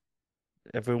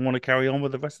want to carry on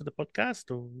with the rest of the podcast,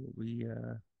 or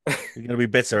we're going to be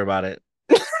bitter about it?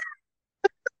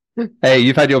 Hey,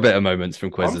 you've had your better moments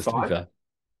from quizzes, to be fine. fair.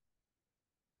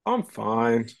 I'm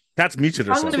fine. Cat's muted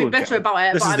I'm herself. going to be bitter about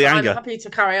it, This but is the I'm anger. happy to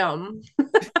carry on.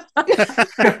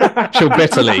 She'll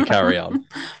bitterly carry on.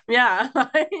 Yeah.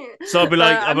 So I'll be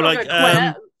like, I'm not gonna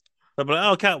quit. I'll be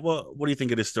like, oh, Cat, what do you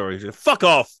think of this story? She'll go, fuck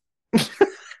off.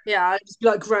 Yeah, I'd just be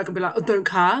like Greg and be like, I don't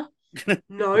care.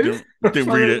 No. Didn't I read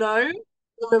don't it. know.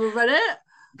 I've never read it.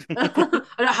 I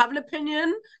don't have an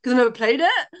opinion because I've never played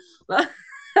it. But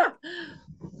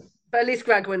at least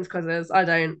Greg wins quizzes. I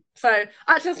don't. So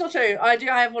actually, that's not true. I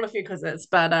have won a few quizzes,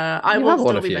 but I You will have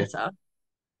won still a be few. bitter.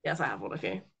 Yes, I have won a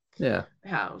few. Yeah. I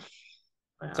have.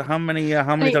 So how many did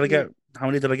I get? How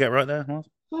many did I get right there? Huh?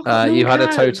 You had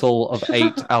a total of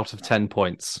 8 out of 10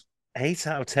 points. 8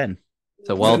 out of 10.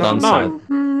 So well Is it done, not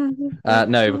sir.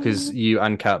 No, because you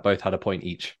and Kat both had a point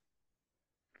each.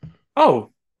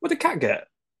 Oh, what did Cat get?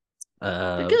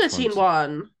 The Which guillotine ones?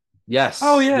 one. Yes.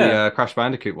 Oh, yeah. The Crash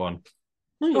Bandicoot one.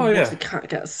 Oh, yeah. The cat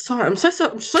gets. Sorry, I'm so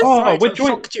Oh, sorry to we're have joint-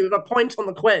 shocked you with a point on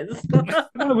the quiz.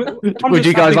 I'm Would just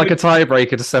you guys happy like with- a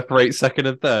tiebreaker to separate second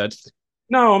and third?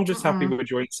 No, I'm just happy Mm-mm. with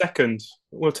joint second.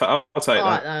 I'll take All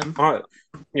right that.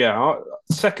 then.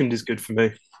 Second is good for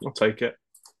me. I'll take it.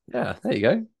 Yeah, there you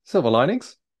go. Silver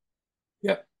linings.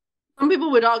 Some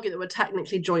people would argue that we're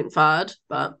technically joint third,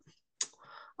 but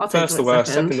I'll take First the joint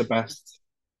worst, second. second the best.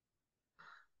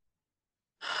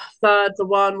 Third, the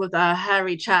one with a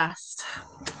hairy chest.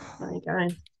 There you go.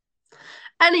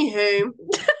 Anywho,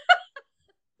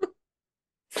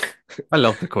 I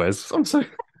love the quiz. I'm so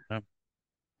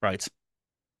Right.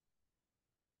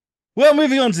 Well,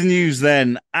 moving on to news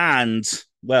then, and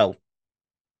well,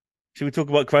 should we talk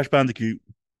about Crash Bandicoot?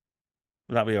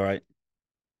 Would that be all right?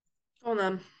 go on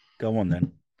then. Go on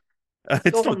then.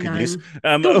 It's Go not on good then. news.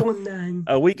 Go on then.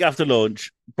 A week after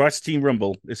launch, Crash Team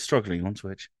Rumble is struggling on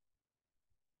Twitch.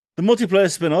 The multiplayer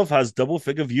spin-off has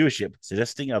double-figure viewership,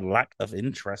 suggesting a lack of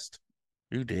interest.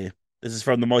 Oh dear. This is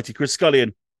from the mighty Chris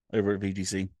Scullion over at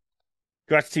VGC.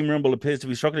 Crash Team Rumble appears to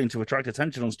be struggling to attract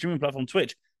attention on streaming platform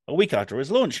Twitch a week after its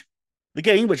launch. The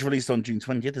game, which released on June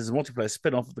 20th, is a multiplayer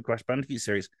spin-off of the Crash Bandicoot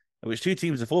series, in which 2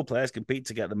 teams of 4 players compete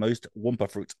to get the most Wumpa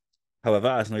Fruit. However,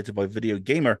 as noted by Video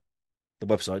Gamer, the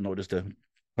website, not just a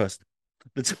person,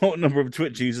 the total number of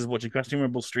Twitch users watching Crash Team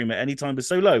Rumble stream at any time is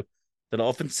so low that it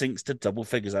often sinks to double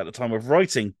figures. At the time of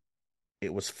writing,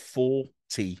 it was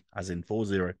 40, as in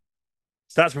 40.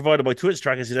 Stats provided by Twitch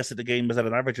trackers suggested the game has had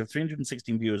an average of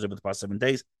 316 viewers over the past 7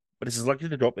 days, but this is likely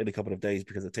to drop in a couple of days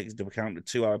because it takes into account a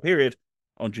 2-hour period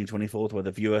on June 24th where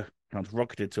the viewer count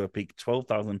rocketed to a peak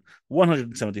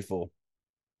 12,174,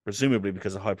 presumably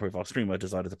because a high-profile streamer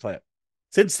decided to play it.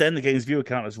 Since then, the game's viewer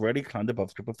count has rarely climbed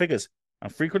above triple figures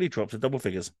and frequently dropped to double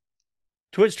figures.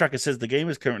 Twitch tracker says the game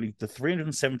is currently the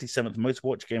 377th most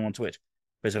watched game on Twitch,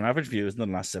 based on average viewers in the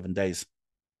last 7 days.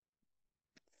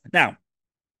 Now,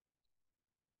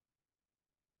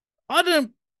 I'm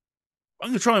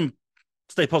going to try and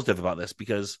stay positive about this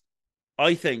because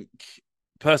I think,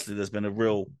 personally, there's been a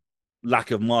real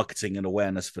lack of marketing and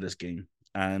awareness for this game.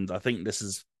 And I think this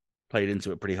has played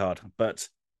into it pretty hard. But,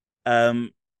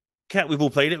 Kat, we've all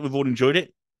played it. We've all enjoyed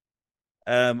it.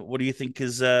 What do you think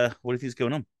is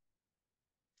going on?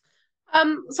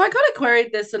 So I kind of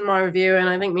queried this in my review, and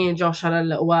I think me and Josh had a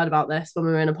little word about this when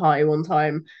we were in a party one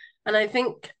time. And I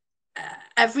think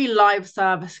every live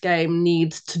service game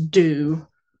needs to do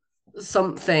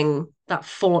something that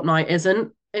Fortnite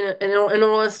isn't. In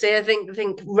all honesty, I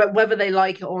think whether they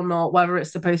like it or not, whether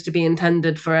it's supposed to be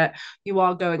intended for it, you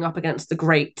are going up against the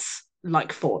greats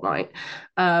like Fortnite,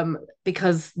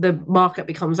 because the market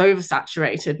becomes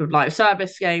oversaturated with live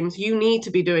service games. You need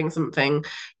to be doing something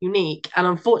unique, and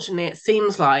unfortunately, it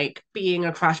seems like being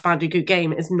a Crash Bandicoot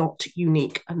game is not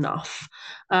unique enough.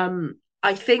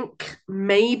 I think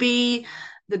maybe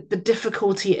the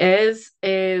difficulty is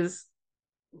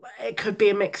it could be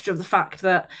a mixture of the fact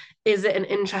that is it an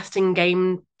interesting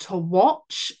game to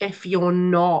watch if you're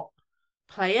not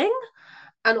playing,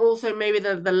 and also maybe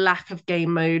the lack of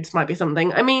game modes might be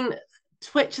something. I mean,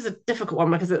 Twitch is a difficult one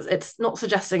because it's not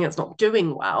suggesting it's not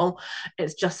doing well.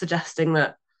 It's just suggesting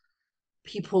that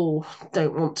people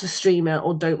don't want to stream it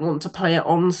or don't want to play it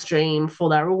on stream for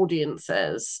their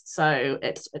audiences. So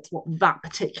it's what that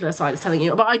particular side is telling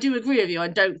you. But I do agree with you. I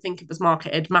don't think it was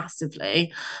marketed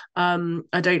massively. I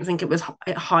don't think it was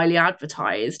highly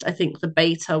advertised. I think the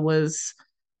beta was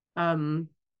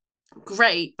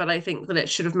great, but I think that it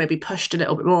should have maybe pushed a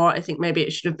little bit more. I think maybe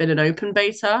it should have been an open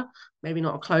beta, maybe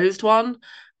not a closed one.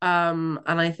 And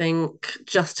I think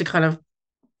just to kind of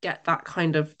get that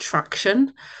kind of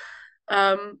traction.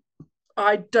 I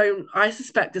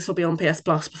suspect this will be on PS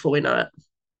Plus before we know it.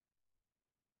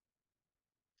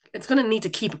 It's going to need to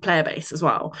keep a player base as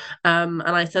well. And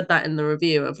I said that in the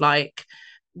review of like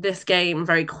this game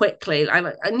very quickly.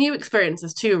 I new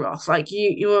experiences too, Ross. Like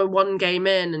you were one game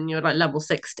in and you're like level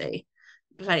 60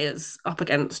 players up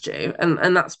against you,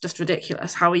 and that's just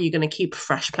ridiculous. How are you going to keep a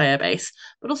fresh player base?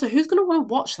 But also, who's going to want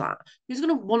to watch that? Who's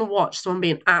going to want to watch someone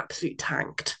being absolutely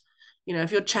tanked? You know,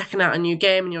 if you're checking out a new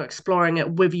game and you're exploring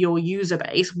it with your user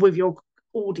base, with your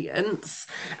audience,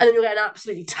 and then you're getting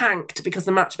absolutely tanked because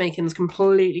the matchmaking is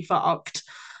completely fucked.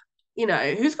 You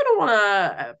know, who's going to want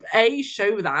to A,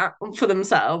 show that for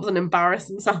themselves and embarrass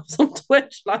themselves on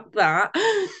Twitch like that,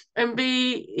 and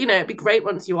B, you know, it'd be great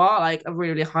once you are like a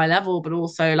really high level, but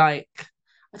also like,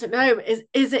 I don't know,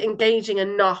 is it engaging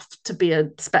enough to be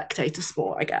a spectator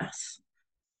sport? I guess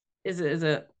is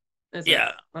it?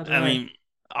 Yeah, I don't I know. mean,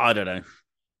 I don't know.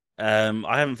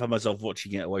 I haven't found myself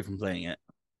watching it away from playing it.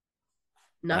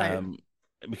 No.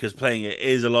 Because playing it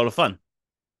is a lot of fun.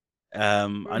 I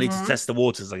need to Mhm. test the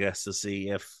waters, I guess, to see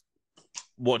if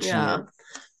watching Yeah.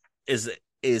 it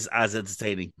is as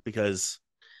entertaining. Because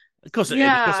of course,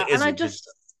 Yeah, it and I isn't. just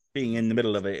Being in the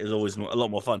middle of it is always a lot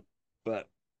more fun. But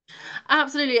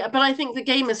absolutely, but I think the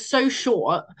game is so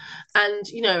short, and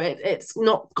you know it's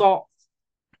not got,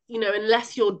 you know,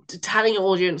 unless you're telling your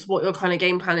audience what your kind of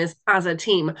game plan is as a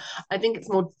team, I think it's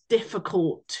more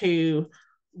difficult to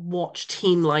watch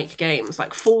team-like games.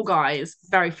 Like Fall Guys,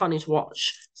 very funny to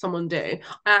watch someone do.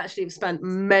 I actually have spent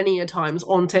many a times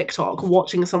on TikTok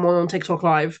watching someone on TikTok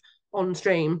live on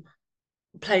stream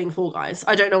playing Fall Guys.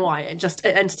 I don't know why. It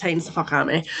entertains the fuck out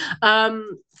of me.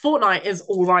 Fortnite is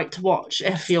all right to watch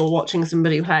if you're watching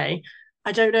somebody play.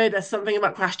 I don't know. There's something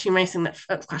about Crash Team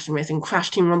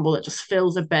Rumble that just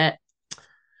feels a bit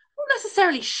not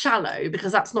necessarily shallow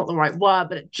because that's not the right word,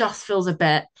 but it just feels a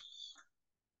bit.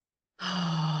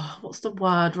 What's the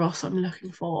word, Ross? I'm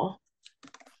looking for.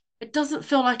 It doesn't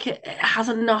feel like it has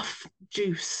enough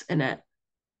juice in it.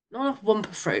 Not enough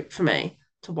Wumpa fruit for me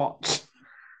to watch.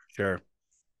 Sure.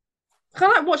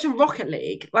 Kind of like watching Rocket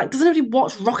League. Like, does anybody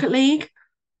watch Rocket League?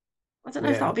 I don't know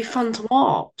if that Yeah. would be fun to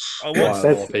watch. I Quite watched. a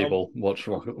lot of people watch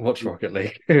Rocket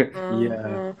League. Yeah,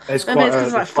 Maybe it's because it's like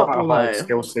there's quite a football high though.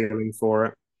 skill ceiling for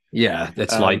it. Yeah,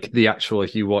 it's like the actual,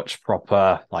 if you watch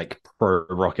proper like pro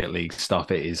Rocket League stuff,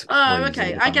 it is Oh, crazy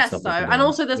okay. the I kind of guess stuff so. they can do And on it.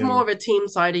 also, there's Yeah, more of a team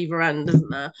side either end, isn't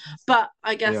there? But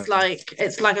I guess yeah. like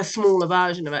it's like a smaller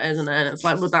version of it, isn't it? And it's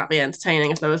like, would that be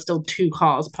entertaining if there were still two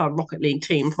cars per Rocket League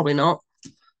team? Probably not.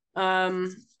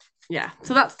 Um, yeah.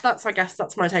 So that's I guess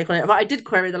that's my take on it. But I did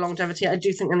query the longevity. I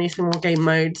do think there needs to be more game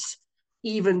modes,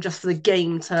 even just for the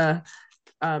game to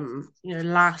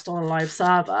last on a live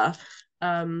server.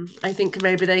 I think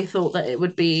maybe they thought that it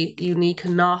would be unique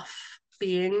enough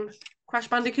being Crash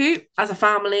Bandicoot as a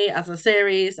family, as a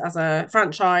series, as a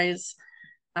franchise.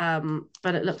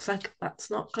 But it looks like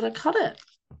that's not going to cut it.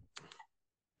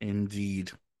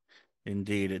 Indeed,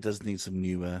 it does need some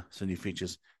new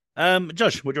features.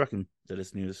 Josh, what do you reckon to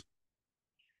this news?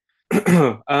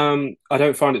 I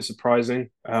don't find it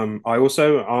surprising. I'm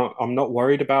not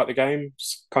worried about the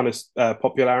game's kind of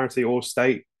popularity or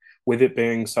state with it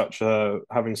being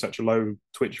having such a low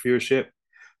Twitch viewership.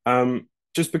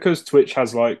 Just because Twitch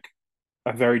has like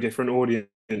a very different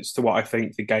audience to what I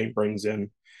think the game brings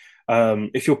in.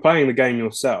 If you're playing the game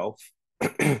yourself,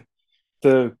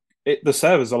 the the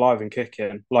server's alive and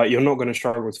kicking. Like you're not going to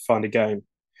struggle to find a game.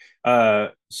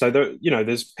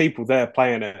 There's people there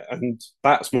playing it, and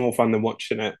that's more fun than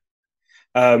watching it.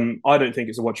 I don't think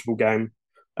it's a watchable game.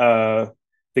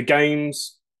 The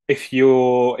games, if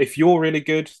you're really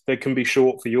good, they can be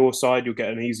short for your side. You'll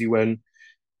get an easy win.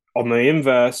 On the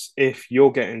inverse, if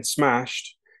you're getting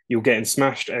smashed,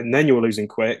 and then you're losing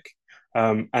quick.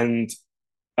 And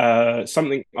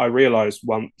something I realized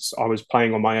once I was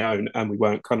playing on my own, and we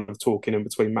weren't kind of talking in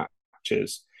between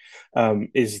matches,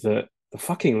 is that the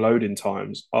fucking loading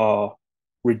times are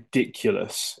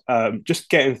ridiculous. Just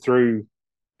getting through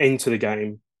into the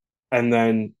game and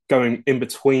then going in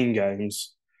between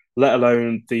games, let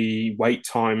alone the wait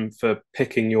time for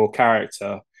picking your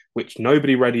character, which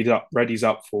nobody readies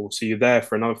up for. So you're there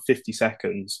for another 50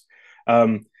 seconds.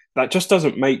 That just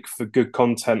doesn't make for good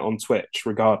content on Twitch,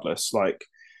 regardless. Like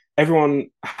everyone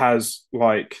has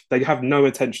they have no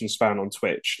attention span on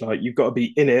Twitch. Like you've got to be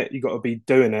in it, you've got to be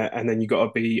doing it, and then you've got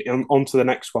to be on to the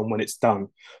next one when it's done.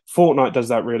 Fortnite does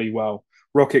that really well.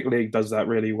 Rocket League does that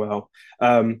really well.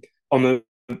 On the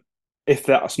If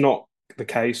that's not the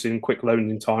case in quick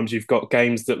loading times, you've got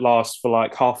games that last for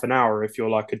like half an hour if you're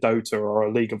like a Dota or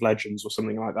a League of Legends or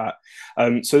something like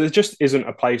that. So there just isn't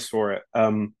a place for it.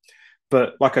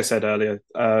 But like I said earlier,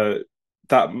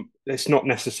 that it's not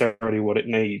necessarily what it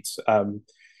needs.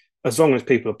 As long as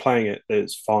people are playing it,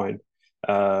 it's fine.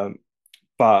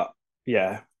 But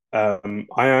yeah,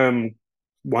 I am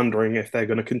wondering if they're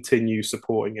going to continue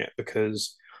supporting it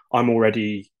because I'm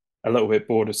already a little bit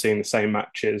bored of seeing the same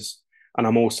matches, and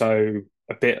I'm also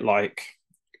a bit like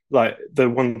the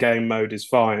one game mode is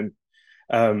fine,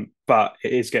 but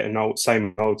it is getting old,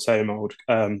 same old, same old.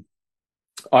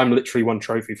 I'm literally one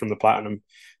trophy from the platinum,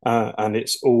 and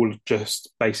it's all just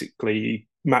basically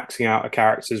maxing out a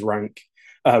character's rank,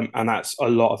 and that's a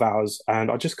lot of hours, and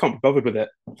I just can't be bothered with it.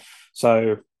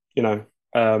 So you know,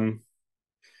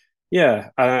 yeah.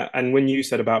 And when you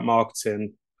said about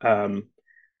marketing,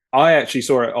 I actually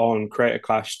saw it on Creator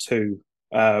Clash 2,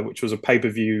 which was a pay per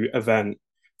view event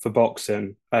for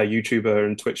boxing, YouTuber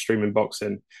and Twitch streaming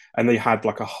boxing, and they had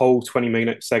like a whole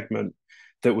 20-minute segment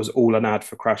that was all an ad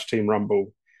for Crash Team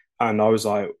Rumble. And I was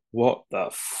like, what the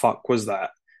fuck was that?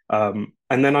 And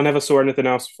then I never saw anything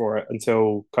else for it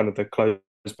until kind of the closed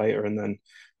beta and then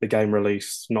the game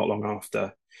release not long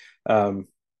after.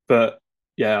 But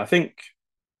yeah,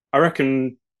 I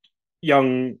reckon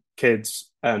young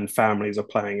kids and families are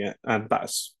playing it, and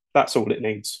that's all it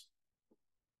needs.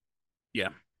 Yeah,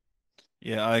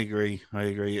 I agree.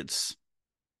 It's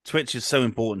Twitch is so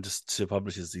important to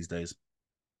publishers these days.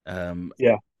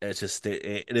 Yeah. It's just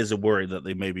it is a worry that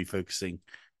they may be focusing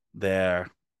their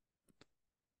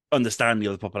understanding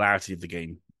of the popularity of the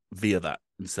game via that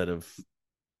instead of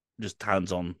just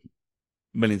hands-on.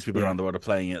 Millions of people around the world are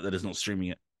playing it that is not streaming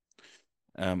it.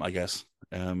 I guess,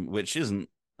 which isn't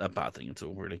a bad thing at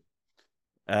all, really.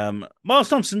 Miles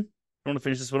Thompson, I want to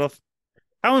finish this one off.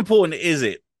 How important is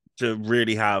it to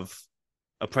really have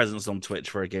a presence on Twitch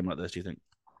for a game like this, do you think?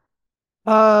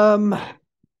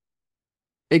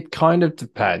 It kind of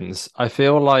depends. I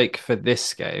feel like for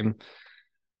this game,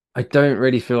 I don't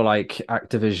really feel like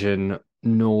Activision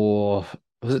nor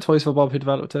was it Toys for Bob who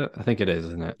developed it? I think it is,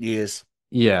 isn't it? Yes.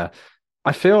 Yeah.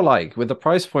 I feel like with the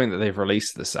price point that they've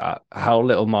released this at, how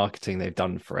little marketing they've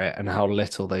done for it and how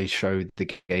little they showed the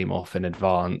game off in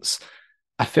advance,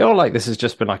 I feel like this has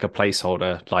just been like a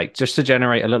placeholder, like just to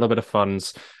generate a little bit of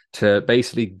funds to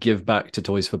basically give back to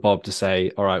Toys for Bob to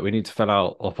say, all right, we need to fill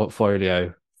out our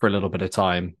portfolio for a little bit of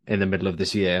time in the middle of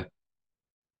this year.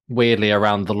 Weirdly,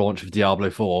 around the launch of Diablo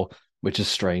 4, which is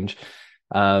strange.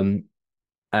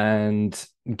 And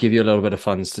give you a little bit of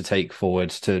funds to take forward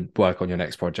to work on your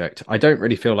next project. I don't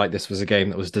really feel like this was a game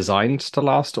that was designed to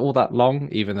last all that long,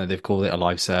 even though they've called it a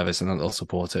live service and they'll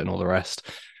support it and all the rest.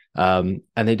 And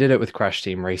they did it with Crash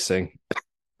Team Racing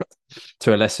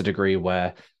to a lesser degree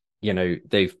where,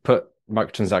 they've put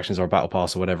microtransactions or a battle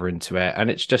pass or whatever into it, and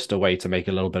it's just a way to make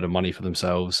a little bit of money for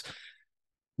themselves.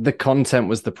 The content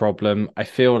was the problem. I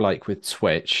feel like with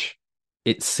Twitch,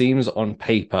 it seems on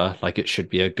paper like it should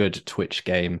be a good Twitch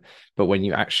game, but when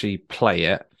you actually play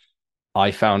it, I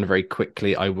found very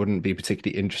quickly I wouldn't be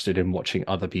particularly interested in watching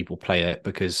other people play it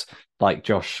because, like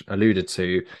Josh alluded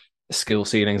to, skill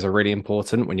ceilings are really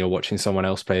important when you're watching someone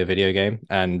else play a video game.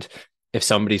 And if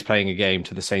somebody's playing a game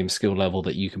to the same skill level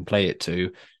that you can play it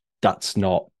to, that's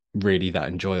not really that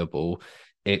enjoyable.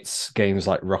 It's games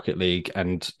like Rocket League,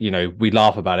 and we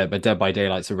laugh about it, but Dead by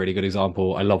Daylight's a really good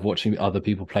example. I love watching other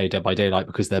people play Dead by Daylight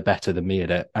because they're better than me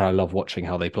at it, and I love watching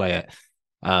how they play it.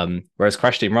 Whereas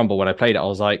Crash Team Rumble, when I played it, I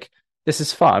was like, this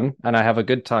is fun, and I have a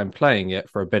good time playing it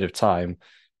for a bit of time,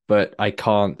 but I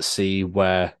can't see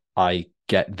where I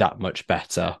get that much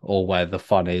better or where the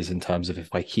fun is in terms of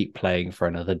if I keep playing for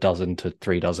another 12 to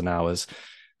 3 hours.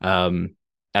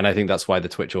 And I think that's why the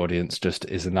Twitch audience just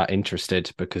isn't that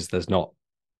interested, because there's not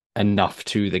enough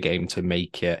to the game to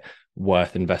make it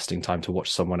worth investing time to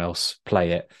watch someone else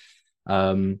play it.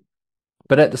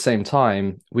 But at the same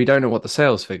time, we don't know what the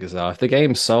sales figures are. If the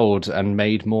game sold and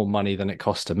made more money than it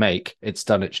cost to make, it's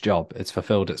done its job. It's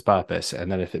fulfilled its purpose.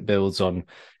 And then if it builds on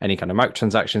any kind of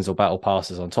microtransactions or battle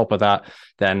passes on top of that,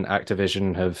 then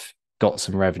Activision have got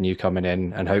some revenue coming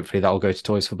in, and hopefully that will go to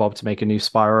Toys for Bob to make a new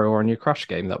Spyro or a new Crash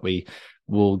game that we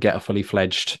will get a fully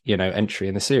fledged, entry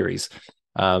in the series.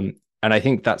 And I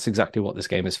think that's exactly what this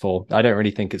game is for. I don't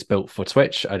really think it's built for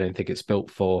Twitch. I don't think it's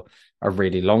built for a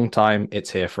really long time.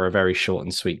 It's here for a very short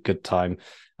and sweet good time.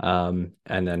 And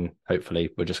then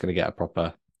hopefully we're just going to get a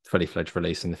proper fully fledged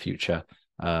release in the future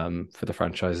for the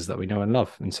franchises that we know and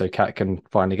love. And so Kat can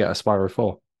finally get a Spyro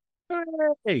 4.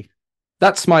 Hey.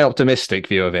 That's my optimistic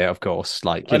view of it, of course.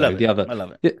 Like, I love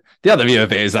it. The other view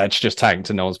of it is that it's just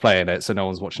tanked and no one's playing it, so no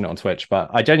one's watching it on Twitch.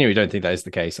 But I genuinely don't think that is the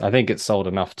case. I think it's sold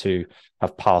enough to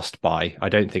have passed by. I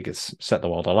don't think it's set the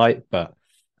world alight, but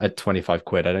at 25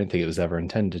 quid, I don't think it was ever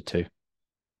intended to.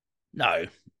 No.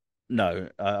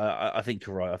 I think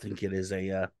you're right. I think it is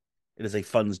a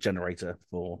funds generator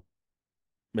for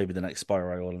maybe the next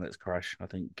Spyro or the next Crash. I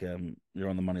think you're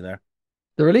on the money there.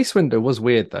 The release window was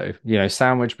weird, though.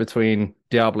 Sandwiched between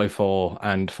Diablo 4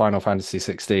 and Final Fantasy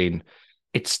 16.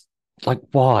 It's like,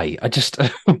 why?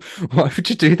 Why would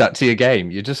you do that to your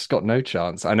game? You just got no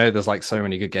chance. I know there's like so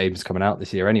many good games coming out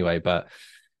this year anyway, but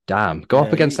damn, go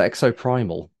up against the Exo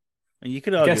Primal. And you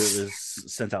could argue it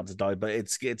was sent out to die, but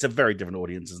it's a very different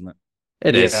audience, isn't it?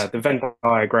 It is. Yeah, the Venn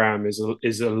diagram is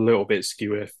a little bit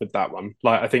skewer with that one.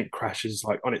 Like, I think Crash is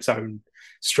like on its own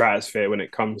stratosphere when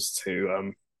it comes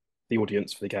to the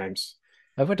audience for the games.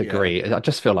 I would agree. I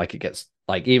just feel like it gets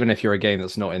like, even if you're a game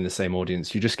that's not in the same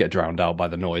audience, you just get drowned out by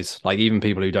the noise. Like, even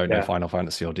people who don't know Final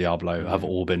Fantasy or Diablo have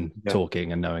all been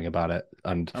talking and knowing about it.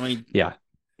 And I mean, yeah,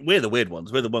 we're the weird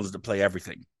ones. We're the ones that play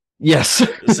everything. Yes,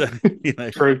 so,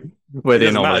 true. We're the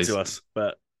anomalies to us,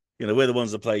 but we're the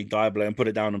ones that play Diablo and put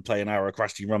it down and play an hour of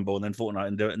Crash Team Rumble and then Fortnite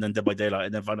and do it, and then Dead by Daylight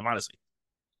and then Final Fantasy.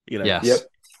 Yes. Yep.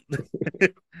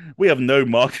 We have no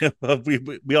market.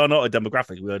 We are not a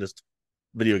demographic. We are just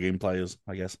video game players,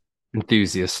 I guess.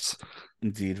 Enthusiasts.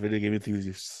 Indeed, video game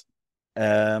enthusiasts.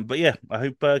 But yeah, I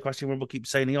hope Crash Team Rumble keeps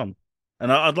sailing on,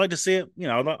 and I'd like to see it.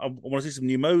 I want to see some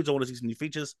new modes. I want to see some new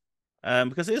features,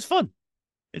 because it is fun.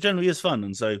 It generally is fun,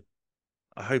 and so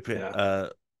I hope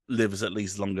it lives at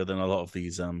least longer than a lot of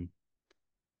these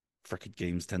frickin'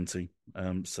 games tend to.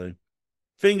 So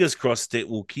Fingers crossed it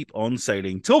will keep on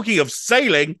sailing. Talking of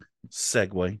sailing,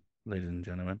 segue, ladies and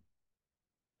gentlemen.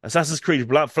 Assassin's Creed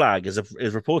Black Flag is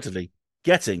reportedly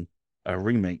getting a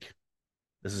remake.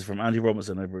 This is from Andy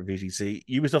Robertson over at VGC.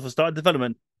 Ubisoft has started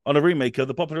development on a remake of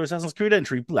the popular Assassin's Creed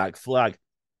entry, Black Flag.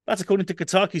 That's according to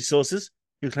Kotaku sources,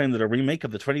 who claim that a remake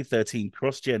of the 2013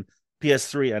 cross-gen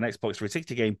PS3 and Xbox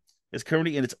 360 game is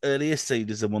currently in its earliest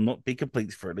stages and will not be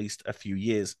complete for at least a few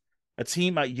years. A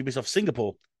team at Ubisoft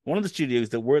Singapore, one of the studios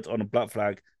that worked on a Black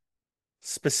Flag,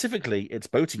 specifically its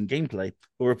boating gameplay,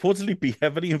 will reportedly be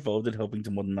heavily involved in helping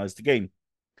to modernize the game.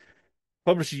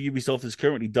 Publisher Ubisoft is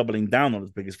currently doubling down on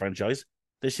its biggest franchise.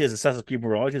 This year's Assassin's Creed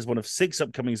Mirage is one of 6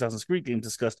 upcoming Assassin's Creed games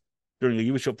discussed during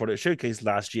a Ubisoft product showcase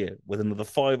last year, with another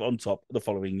 5 on top the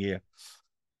following year.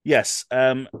 Yes,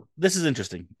 this is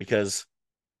interesting because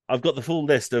I've got the full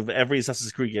list of every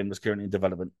Assassin's Creed game that's currently in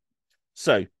development.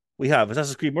 So we have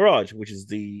Assassin's Creed Mirage, which is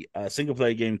the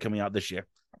single-player game coming out this year.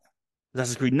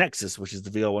 Assassin's Creed Nexus, which is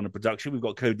the VR one in production. We've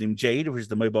got Codename Jade, which is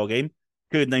the mobile game.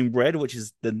 Codename Red, which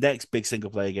is the next big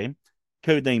single-player game.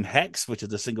 Codename Hex, which is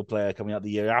the single-player coming out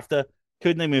the year after.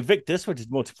 Codename Invictus, which is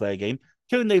multiplayer game.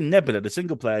 Codename Nebula, the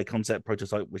single-player concept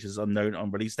prototype, which is unknown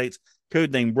on release dates.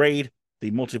 Codename Raid,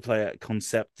 the multiplayer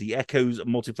concept. The Echoes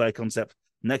multiplayer concept.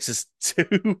 Nexus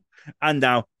 2, and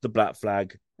now the Black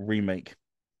Flag remake.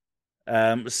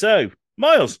 So,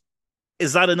 Miles,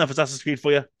 is that enough Assassin's Creed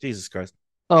for you? Jesus Christ.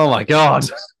 Oh my God.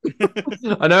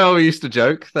 I know we used to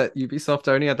joke that Ubisoft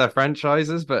only had their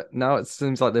franchises, but now it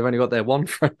seems like they've only got their one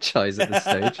franchise at this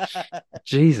stage.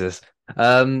 Jesus.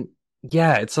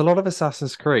 Yeah, it's a lot of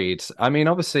Assassin's Creed. I mean,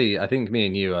 obviously, I think me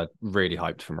and you are really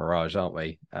hyped for Mirage, aren't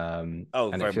we? And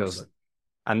very it feels much so.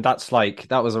 And that's like,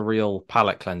 that was a real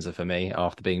palate cleanser for me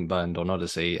after being burned on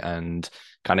Odyssey and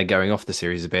kind of going off the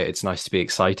series a bit. It's nice to be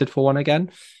excited for one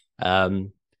again.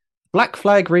 Black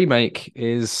Flag Remake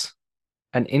is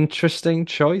an interesting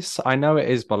choice. I know it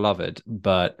is beloved,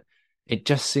 but it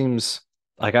just seems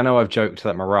like, I know I've joked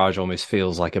that Mirage almost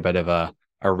feels like a bit of a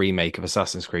remake of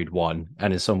Assassin's Creed 1,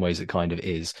 and in some ways it kind of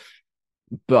is.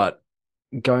 But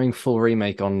going full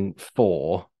remake on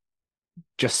 4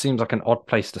 just seems like an odd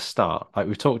place to start. Like,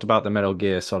 we've talked about the Metal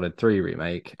Gear Solid 3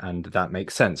 remake, and that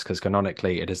makes sense because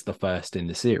canonically it is the first in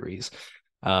the series.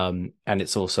 And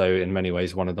it's also in many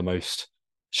ways one of the most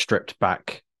stripped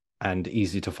back and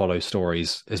easy to follow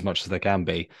stories as much as they can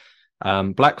be.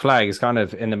 Black Flag is kind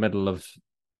of in the middle of,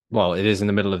 well, it is in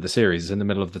the middle of the series, it's in the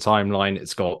middle of the timeline.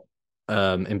 It's got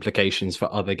implications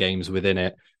for other games within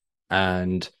it.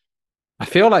 And I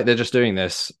feel like they're just doing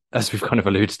this, as we've kind of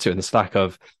alluded to in the Slack,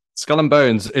 of Skull and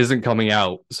Bones isn't coming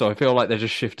out. So I feel like they're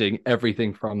just shifting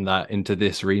everything from that into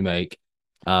this remake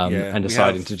and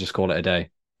deciding to just call it a day.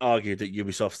 Argued that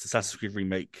Ubisoft's Assassin's Creed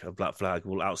remake of Black Flag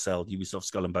will outsell Ubisoft's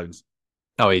Skull and Bones.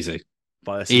 Oh, easy.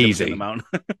 By a significant amount.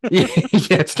 Yeah,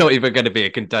 it's not even going to be a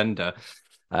contender.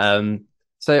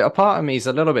 So a part of me is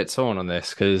a little bit torn on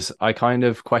this because I kind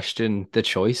of question the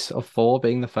choice of 4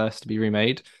 being the first to be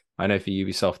remade. I know for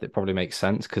Ubisoft it probably makes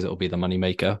sense because it'll be the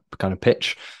moneymaker kind of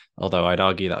pitch. Although I'd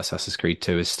argue that Assassin's Creed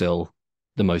 2 is still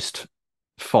the most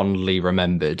fondly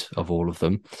remembered of all of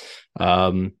them.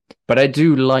 But I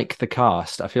do like the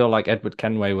cast. I feel like Edward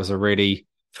Kenway was a really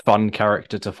fun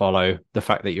character to follow. The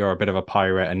fact that you're a bit of a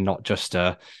pirate and not just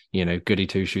a, goody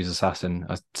two-shoes assassin.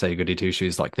 I say goody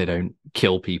two-shoes like they don't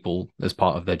kill people as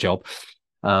part of their job.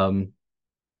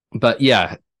 But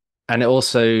yeah, and it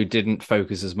also didn't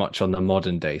focus as much on the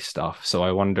modern day stuff. So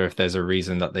I wonder if there's a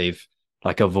reason that they've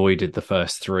avoided the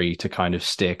first 3 to kind of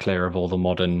steer clear of all the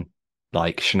modern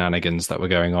shenanigans that were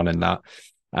going on in that.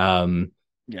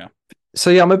 Yeah. So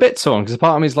yeah, I'm a bit torn because a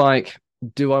part of me is like,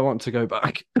 do I want to go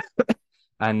back?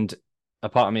 And a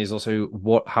part of me is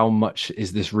also, how much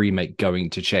is this remake going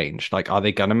to change? Like, are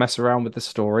they going to mess around with the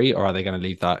story, or are they going to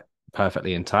leave that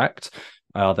perfectly intact?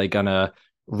 Are they going to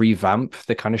revamp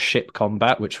the kind of ship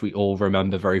combat, which we all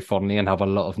remember very fondly and have a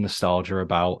lot of nostalgia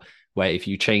about, where if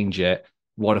you change it,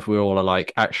 what if we all are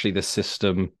like, actually, the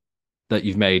system that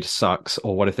you've made sucks?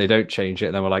 Or what if they don't change it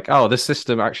and then we're like, oh, this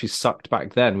system actually sucked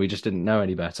back then, we just didn't know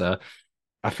any better?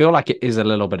 I feel like it is a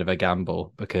little bit of a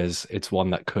gamble because it's one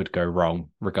that could go wrong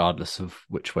regardless of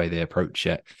which way they approach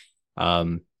it.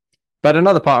 But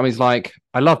another part of me is like,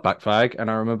 I love Black Flag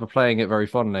and I remember playing it very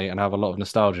fondly and have a lot of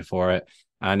nostalgia for it.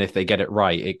 And if they get it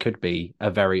right, it could be a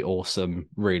very awesome,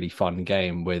 really fun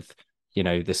game with,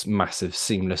 this massive,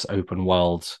 seamless open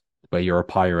world where you're a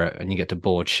pirate and you get to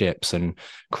board ships and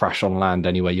crash on land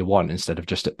anywhere you want instead of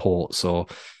just at ports. Or,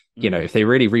 if they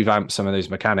really revamp some of those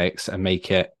mechanics and make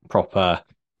it proper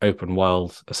open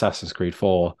world Assassin's Creed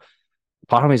 4,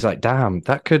 part of me is like, damn,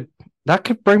 that could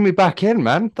bring me back in,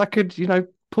 man. That could,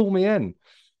 pull me in.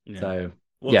 Yeah. So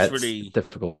Yeah, What's it's really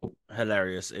difficult.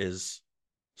 hilarious is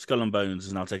Skull and Bones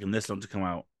has now taken this long to come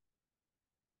out.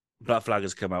 Black Flag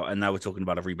has come out, and now we're talking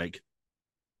about a remake.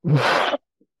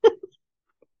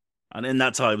 And in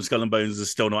that time, Skull and Bones is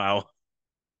still not out.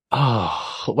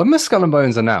 Oh, when was Skull and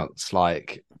Bones announced?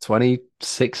 Like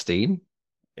 2016?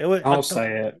 I'll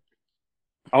say it.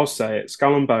 I'll say it.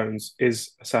 Skull and Bones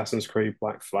is Assassin's Creed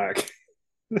Black Flag.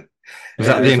 Was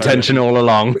that Yeah, the so intention all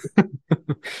along?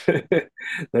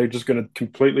 They're just going to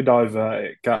completely divert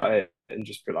it, gut it, and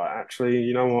just be like, actually,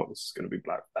 you know what? This is going to be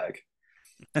Black Flag.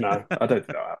 No, I don't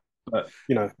think that. But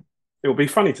it would be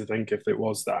funny to think if it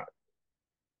was that.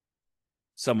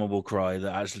 someone will cry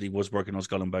that actually was working on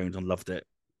Skull and Bones and loved it,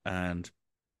 and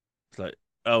it's like,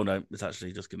 oh no, it's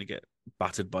actually just going to get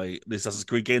battered by the Assassin's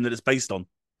Creed game that it's based on.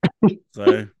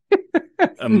 So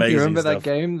amazing You remember that stuff.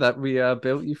 game that we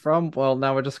built you from? Well,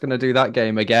 now we're just going to do that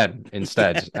game again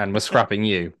instead, and we're scrapping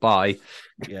you. Bye.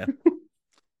 Yeah,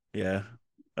 yeah.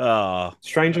 Ah,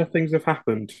 Stranger things have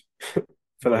happened for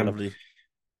what a them. lovely,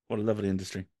 what a lovely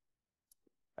industry.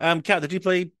 Kat, did you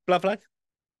play Black Flag?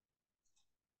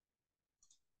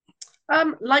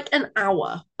 Like an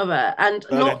hour of it, and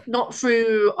Okay. not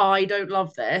through I don't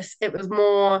love this. It was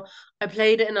more I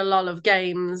played it in a lull of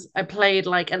games. I played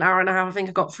like an hour and a half. I think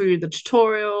I got through the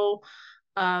tutorial.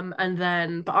 And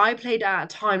then but I played it at a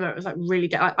time where it was like really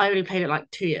good. I only played it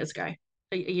like 2 years ago,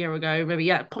 a year ago, maybe,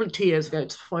 yeah, probably 2 years ago,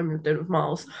 just before I moved in with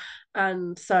Miles.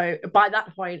 And so by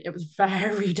that point it was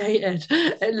very dated.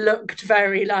 It looked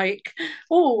very like,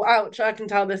 oh ouch, I can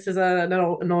tell this is an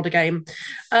older game.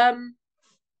 Um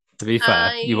To be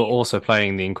fair, you were I also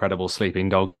playing the Incredible Sleeping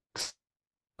Dogs,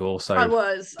 who I also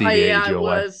was. deviated I you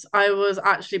away. was. I was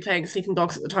actually playing Sleeping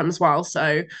Dogs at the time as well.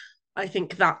 So I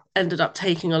think that ended up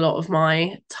taking a lot of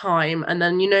my time. And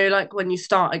then, like when you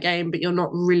start a game, but you're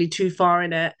not really too far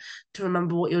in it to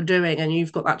remember what you're doing, and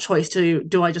you've got that choice to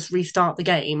do I just restart the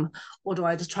game or do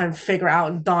I just try and figure it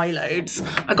out and die loads?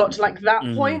 I got to like that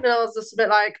Mm. point and I was just a bit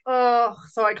like, oh,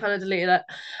 so I kind of deleted it,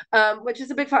 which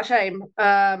is a big fat shame.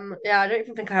 Yeah, I don't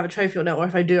even think I have a trophy on it, or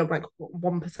if I do, I'm like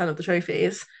 1% of the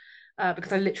trophies,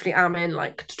 because I literally am in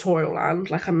like tutorial land.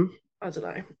 Like I don't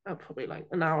know, I'm probably like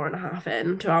an hour and a half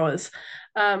in, 2 hours.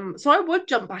 So I would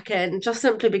jump back in just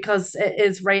simply because it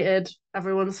is rated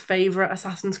everyone's favorite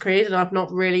Assassin's Creed, and I've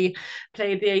not really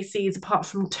played the ACs apart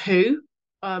from two,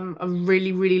 a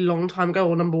really, really long time ago,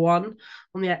 or number one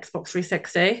on the Xbox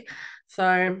 360.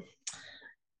 So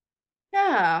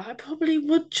yeah, I probably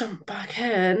would jump back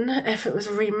in if it was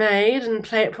remade and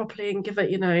play it properly and give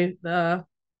it, the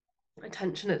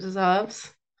attention it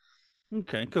deserves.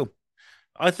 Okay, cool.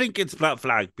 I think it's Black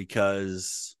Flag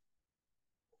because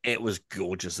it was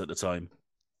gorgeous at the time.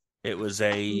 It was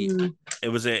a Mm. it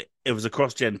was a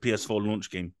cross-gen PS4 launch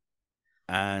game,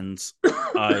 and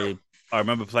I I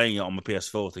remember playing it on my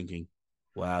PS4 thinking,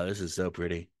 wow, this is so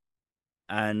pretty.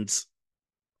 And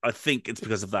I think it's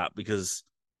because of that, because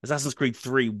Assassin's Creed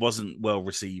 3 wasn't well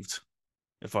received,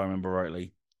 if I remember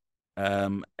rightly.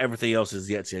 Everything else is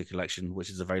the Ezio collection, which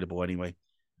is available anyway.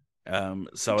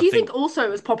 So I Do you think, think also it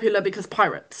was popular because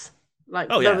pirates? Like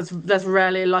oh yeah, there's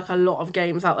rarely like a lot of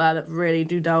games out there that really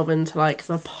do delve into like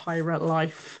the pirate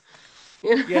life.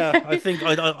 You yeah, know? I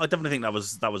definitely think that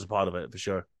was a part of it for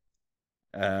sure.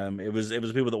 It was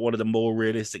people that wanted a more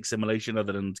realistic simulation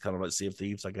other than kind of like Sea of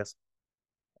Thieves, I guess.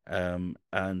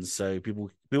 And so people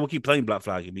keep playing Black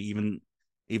Flag. I mean,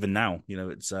 even now,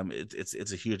 it's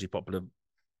a hugely popular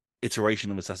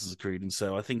iteration of Assassin's Creed, and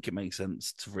so I think it makes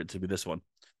sense for it to be this one.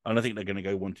 And I think they're going to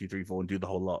go 1, 2, 3, 4 and do the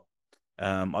whole lot.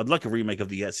 I'd like a remake of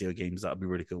the Ezio games. That'd be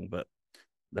really cool, but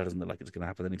that doesn't look like it's going to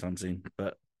happen anytime soon.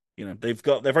 But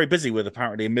they're very busy with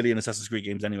apparently a million Assassin's Creed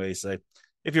games anyway. So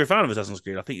if you're a fan of Assassin's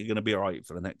Creed, I think you're going to be all right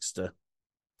for the next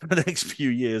for the next few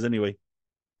years anyway.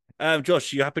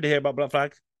 Josh, you happy to hear about Black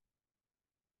Flag?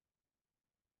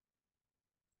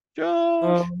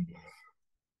 Josh. Um,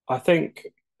 I think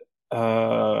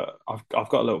I've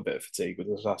got a little bit of fatigue with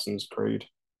Assassin's Creed.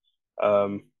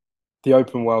 Um, the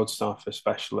open world stuff,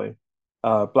 especially.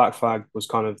 Black Flag was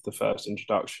kind of the first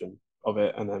introduction of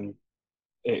it, and then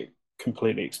it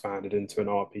completely expanded into an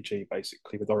RPG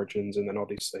basically with Origins and then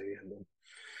Odyssey, and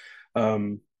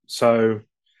then so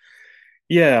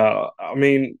yeah. I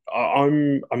mean,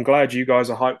 I'm glad you guys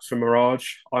are hyped for Mirage.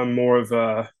 I'm more of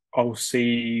a I'll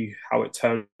see how it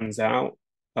turns out,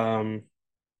 um,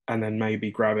 and then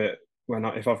maybe grab it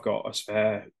if I've got a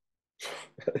spare.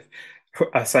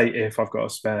 I say if I've got a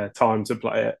spare time to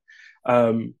play it.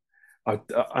 I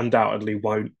undoubtedly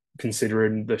won't,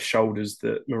 considering the shoulders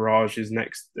that Mirage is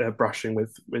next brushing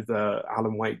with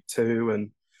Alan Wake 2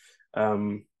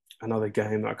 and another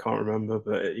game that I can't remember.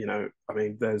 But I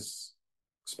mean, there's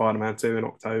Spider-Man 2 in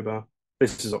October.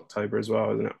 This is October as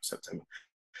well, isn't it? September.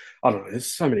 I don't know.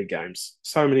 There's so many games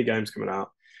coming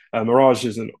out. Mirage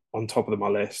isn't on top of my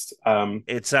list.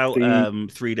 It's out The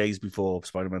 3 days before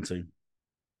Spider-Man 2.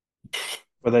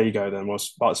 Well, there you go then. Well,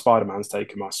 Spider-Man's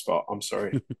taken my spot. I'm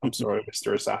sorry. I'm sorry,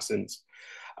 Mr. Assassins.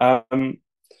 Um,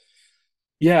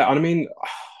 yeah, I mean,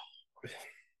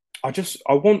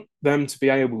 I want them to be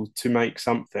able to make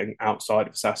something outside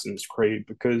of Assassin's Creed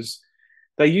because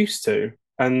they used to,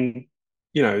 and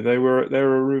they're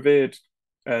a revered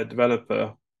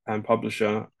developer and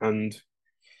publisher, and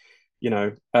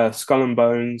Skull and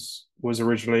Bones was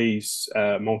originally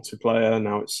multiplayer.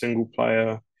 Now it's single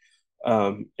player.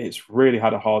 It's really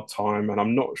had a hard time, and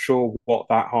I'm not sure what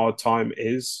that hard time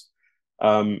is.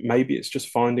 Maybe it's just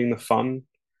finding the fun,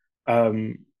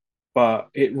 um, but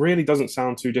it really doesn't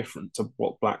sound too different to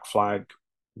what Black Flag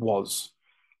was,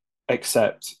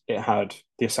 except it had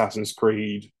the Assassin's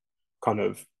Creed kind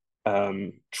of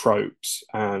tropes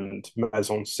and mise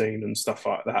en scene and stuff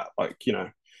like that. Like,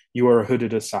 you were a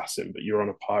hooded assassin, but you're on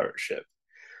a pirate ship.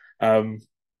 Um,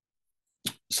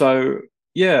 so,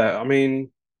 yeah, I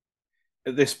mean,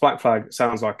 this Black Flag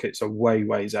sounds like it's a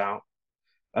ways out.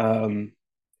 Um,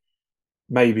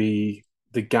 Maybe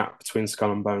the gap between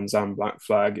Skull and Bones and Black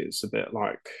Flag is a bit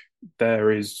like there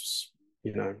is,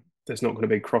 there's not going to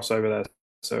be crossover there,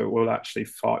 so it will actually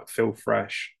feel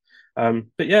fresh. But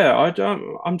yeah,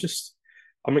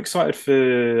 I'm excited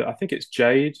for. I think it's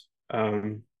Jade.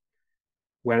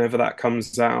 Whenever that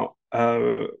comes out.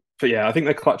 But yeah, I think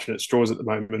they're clutching at straws at the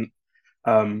moment.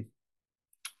 Um,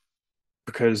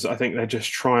 because I think they're just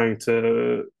trying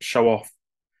to show off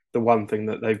the one thing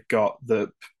that they've got that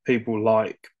people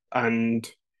like, and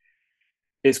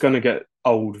it's going to get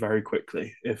old very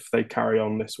quickly if they carry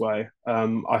on this way.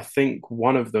 I think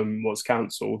one of them was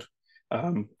cancelled.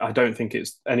 I don't think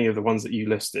it's any of the ones that you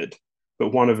listed,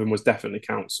 but one of them was definitely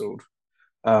cancelled.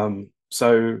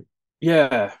 So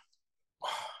yeah,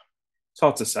 it's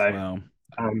hard to say. Wow.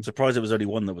 I'm surprised it was only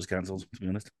one that was cancelled, to be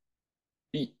honest.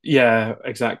 Yeah,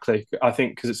 exactly. I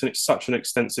think because it's such an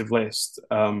extensive list,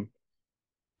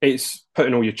 it's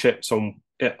putting all your chips on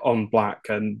black,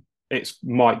 and it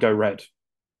might go red.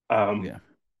 Yeah.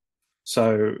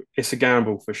 So it's a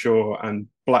gamble for sure. And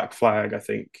Black Flag, I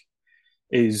think,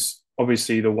 is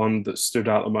obviously the one that stood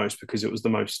out the most because it was the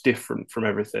most different from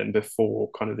everything before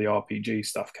kind of the RPG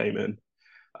stuff came in.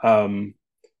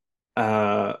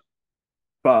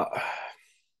 But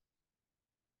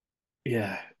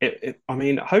yeah, I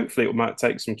mean, hopefully it might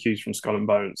take some cues from Skull and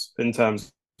Bones in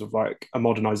terms of like a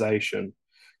modernization,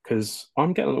 because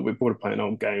I'm getting a little bit bored of playing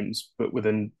old games, but with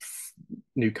a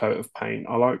new coat of paint.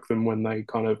 I like them when they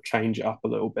kind of change it up a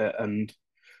little bit and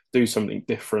do something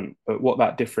different. But what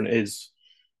that different is,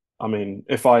 I mean,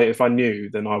 if I knew,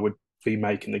 then I would be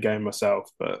making the game myself.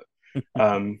 But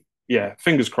yeah,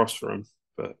 fingers crossed for them.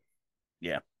 But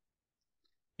yeah.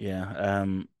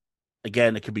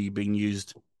 Again, it could be being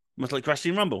used much like Crash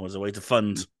Team Rumble as a way to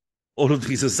fund all of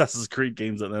these Assassin's Creed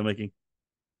games that they're making.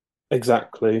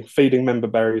 Exactly, feeding member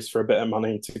berries for a bit of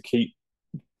money to keep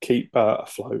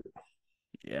afloat.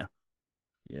 Yeah,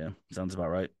 sounds about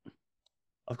right.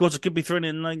 Of course, it could be thrown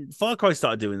in like Far Cry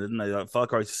started doing, didn't they? Like Far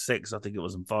Cry 6, I think it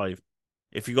was, in 5.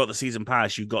 If you got the season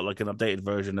pass, you got like an updated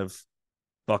version of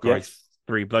Far Cry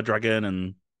 3 Blood Dragon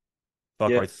and Far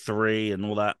Cry 3 and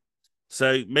all that.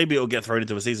 So maybe it'll get thrown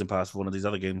into a season pass for one of these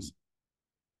other games.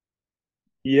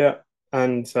 Yeah,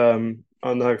 and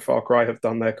I know Far Cry have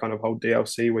done their kind of whole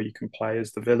DLC where you can play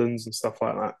as the villains and stuff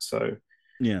like that. So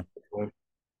yeah,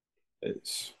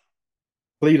 it's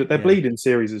they're bleeding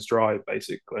series is dry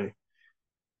basically.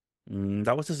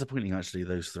 That was disappointing, actually.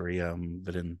 Those 3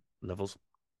 villain levels.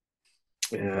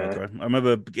 Yeah, I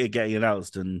remember it getting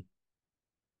announced, and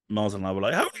Miles and I were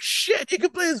like, "Holy shit, you can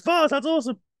play as fast! That's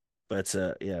awesome!" But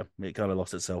yeah, it kind of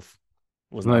lost itself.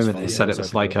 The moment they said it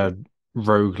was like a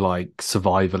roguelike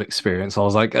survival experience, I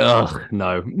was like, ugh,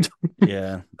 no.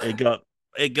 Yeah, it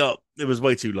was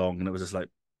way too long, and it was just like,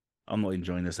 I'm not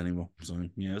enjoying this anymore. So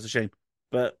yeah, it was a shame.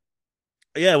 But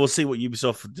yeah, we'll see what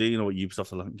Ubisoft do. You know what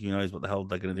Ubisoft are like. Who knows what the hell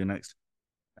they're going to do next.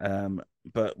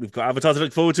 But we've got Avatar to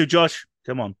look forward to. Josh,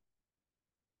 come on.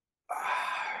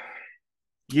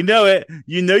 You know it.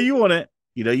 You know you want it.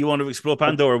 You know you want to explore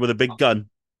Pandora with a big gun.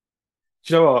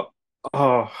 Do you know what?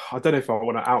 Oh, I don't know if I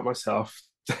want to out myself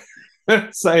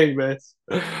saying this.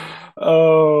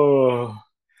 Oh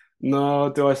no,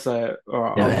 do I say it? All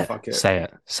right, fuck it. Say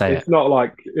it. It's not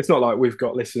like we've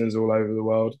got listeners all over the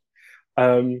world.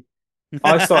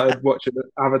 I started watching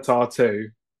Avatar 2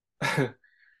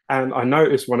 and I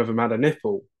noticed one of them had a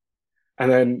nipple.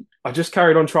 And then I just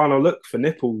carried on trying to look for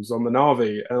nipples on the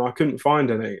Navi, and I couldn't find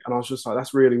any. And I was just like,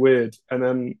 that's really weird. And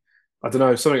then I don't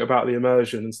know, something about the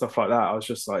immersion and stuff like that. I was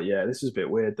just like, yeah, this is a bit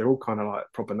weird. They're all kind of like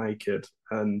proper naked,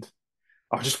 and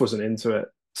I just wasn't into it.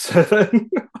 So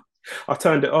then I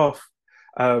turned it off.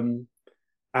 And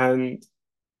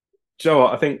Joe,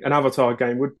 I think an Avatar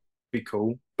game would be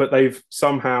cool, but they've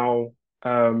somehow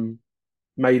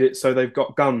made it so they've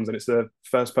got guns and it's a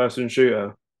first-person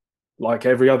shooter, like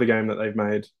every other game that they've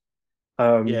made.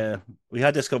 Yeah, we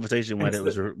had this conversation when it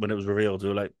was revealed. We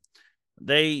were like,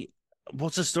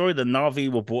 what's the story? The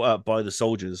Na'vi were brought up by the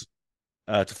soldiers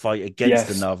to fight against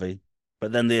the Yes, Na'vi,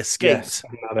 but then they yes, escaped,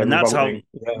 and now they're and revolting.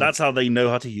 that's how they know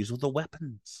how to use all the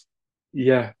weapons.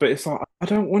 Yeah, but it's like I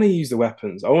don't want to use the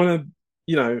weapons. I want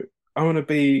to, I want to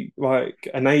be like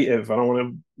a native, and I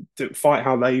want to fight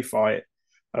how they fight.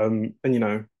 And I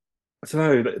don't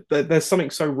know. There's something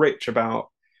so rich about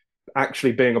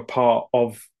actually being a part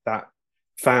of that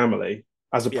family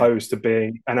as Yeah, opposed to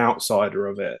being an outsider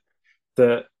of it.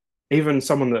 That even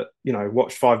someone that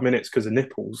watched 5 minutes because of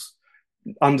nipples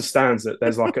understands that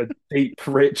there's like a deep,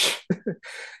 rich,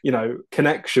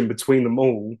 connection between them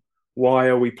all. Why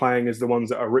are we playing as the ones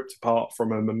that are ripped apart from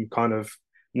them and kind of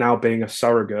now being a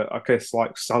surrogate? I guess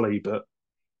like Sully, but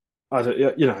I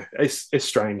don't, it's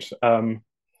strange.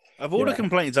 of all the Yeah,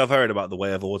 complaints I've heard about the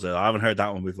Way of Order, I haven't heard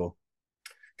that one before.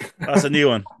 That's a new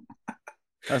one.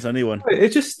 That's a new one. it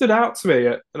just stood out to me.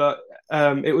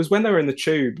 It was when they were in the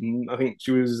tube, and I think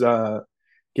she was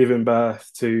giving birth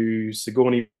to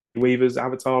Sigourney Weaver's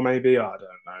avatar. Maybe I don't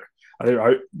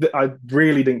know. I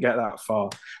really didn't get that far.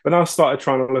 But then I started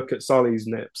trying to look at Sully's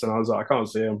nips, and I was like, I can't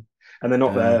see them, and they're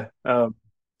not there.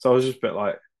 So I was just a bit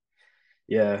like,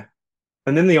 yeah.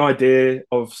 And then the idea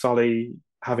of Sully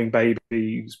having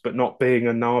babies, but not being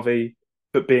a Na'vi,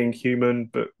 but being human,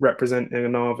 but representing a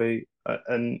Na'vi,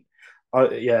 and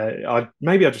I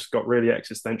maybe I just got really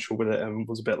existential with it and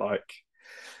was a bit like,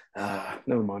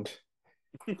 never mind.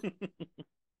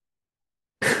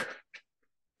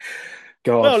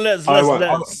 God, Well, let's I let's won't.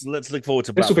 let's let's look forward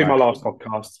to This Black will be my Flag. last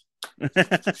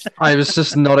podcast. I was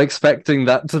just not expecting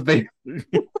that to be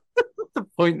the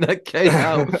point that came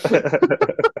out.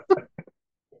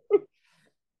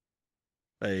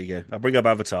 There you go. I bring up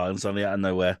Avatar, and suddenly out of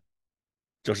nowhere,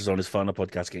 Josh is on his final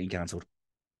podcast getting cancelled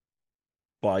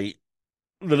by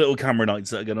the little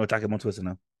Cameronites that are going to attack him on Twitter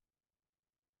now.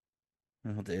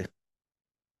 Oh dear.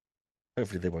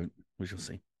 Hopefully they won't. We shall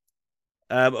see.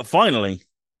 Finally,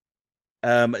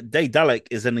 Daedalic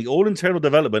is ending all internal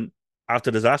development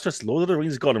after disastrous Lord of the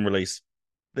Rings Gollum release.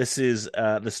 This is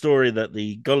the story that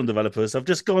the Gollum developers have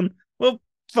just gone, well,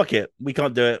 fuck it. We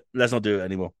can't do it. Let's not do it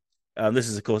anymore. This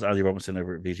is, of course, Andy Robinson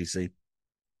over at VGC.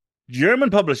 German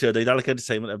publisher Daedalic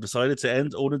Entertainment have decided to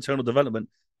end all internal development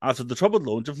after the troubled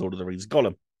launch of Lord of the Rings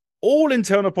Gollum. All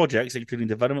internal projects, including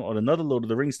development on another Lord of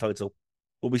the Rings title,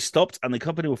 will be stopped, and the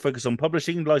company will focus on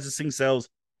publishing, licensing, sales,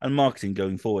 and marketing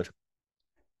going forward.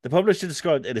 The publisher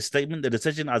described in a statement the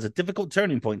decision as a difficult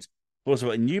turning point, but also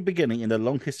a new beginning in the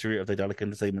long history of Daedalic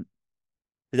Entertainment.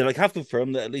 Daedalic have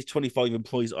confirmed that at least 25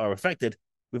 employees are affected.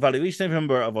 We value each and every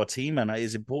member of our team, and it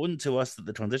is important to us that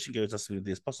the transition goes as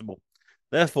smoothly as possible.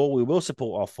 Therefore, we will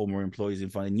support our former employees in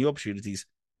finding new opportunities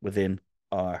within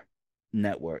our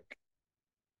network.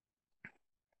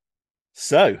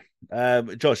 So,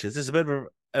 Josh, is this a bit of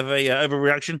a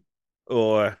overreaction,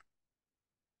 or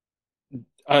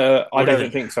I what do you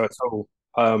don't think so at all.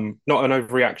 Not an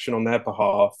overreaction on their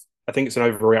behalf. I think it's an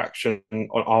overreaction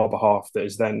on our behalf that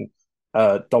is then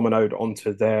dominoed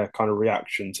onto their kind of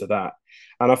reaction to that.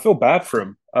 And I feel bad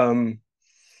for them.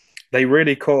 They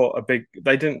really caught a big.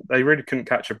 They really couldn't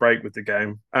catch a break with the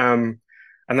game. And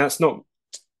that's not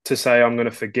to say I'm going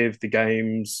to forgive the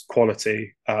game's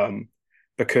quality,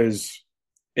 because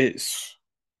it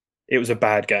was a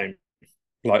bad game,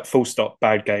 like full stop,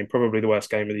 bad game, probably the worst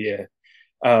game of the year.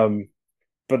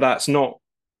 But that's not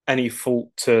any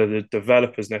fault to the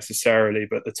developers necessarily,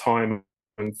 but the time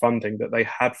and funding that they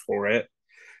had for it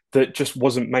that just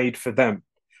wasn't made for them.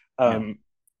 yeah.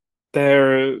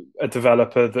 They're a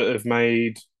developer that have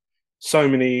made so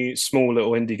many small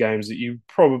little indie games that you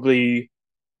probably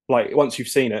like once you've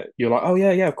seen it, you're like, oh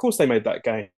yeah, of course they made that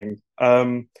game.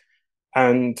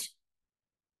 And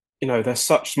they're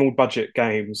such small budget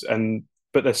games,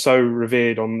 but they're so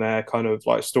revered on their kind of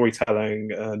like storytelling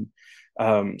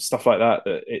and stuff like that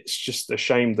it's just a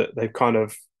shame that they've kind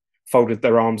of folded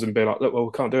their arms and been like, look, well,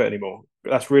 we can't do it anymore.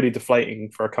 But that's really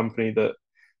deflating for a company that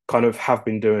kind of have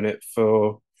been doing it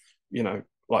for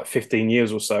like 15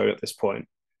 years or so at this point,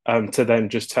 to then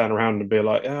just turn around and be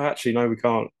like, oh, actually no, we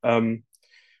can't,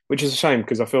 which is a shame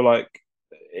because I feel like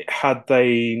had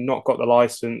they not got the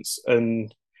license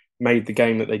and made the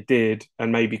game that they did,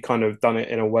 and maybe kind of done it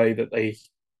in a way that they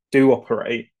do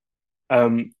operate,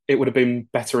 it would have been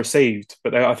better received.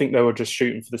 But I think they were just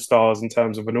shooting for the stars in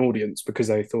terms of an audience because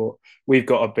they thought we've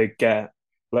got a big get,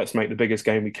 let's make the biggest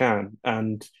game we can,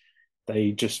 and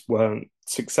they just weren't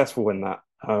successful in that.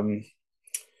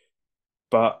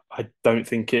 But I don't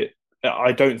think it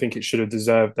should have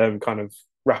deserved them kind of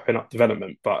wrapping up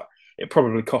development. But it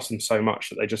probably cost them so much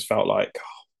that they just felt like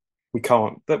we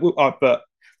can't. But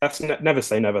that's never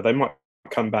say never. They might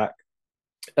come back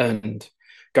and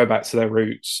go back to their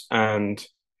roots and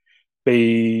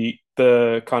be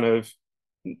the kind of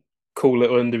cool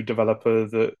little indie developer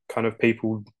that kind of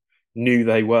people knew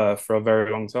they were for a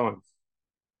very long time.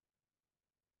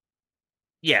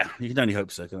 Yeah, you can only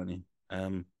hope so, can't you?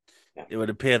 Yeah. It would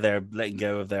appear they're letting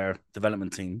go of their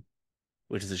development team,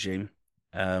 which is a shame.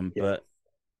 Yeah. But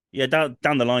yeah,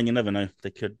 down the line, you never know.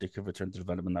 They could return to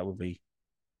development. That would be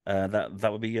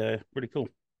that would be really cool.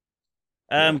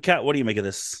 Kat, what do you make of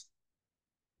this?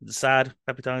 Is it sad?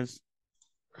 Happy times?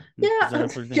 Yeah,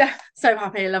 yeah, so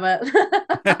happy, love it.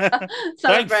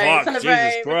 Thank fuck, Jesus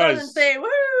Celebrate, Christ. redundancy,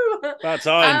 woo! About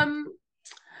time.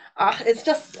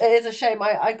 It is a shame.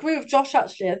 I agree with Josh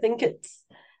actually. I think it's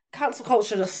cancel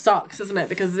culture just sucks, isn't it?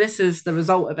 Because this is the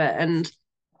result of it. And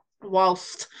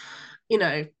whilst,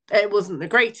 it wasn't the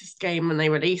greatest game when they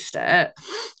released it,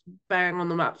 bearing on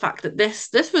the fact that this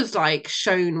was like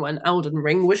shown when Elden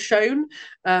Ring was shown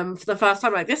for the first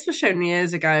time. Like this was shown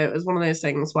years ago. It was one of those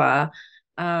things where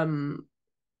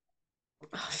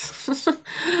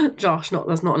Josh,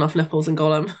 there's not enough nipples in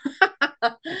Gollum.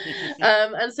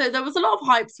 And so there was a lot of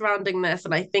hype surrounding this,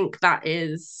 and I think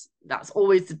that's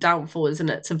always the downfall, isn't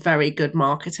it, to very good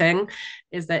marketing,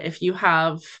 is that if you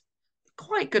have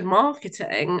quite good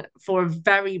marketing for a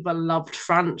very beloved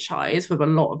franchise with a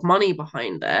lot of money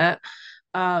behind it,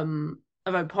 a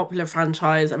very popular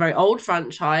franchise, a very old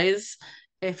franchise,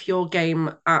 if your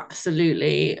game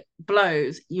absolutely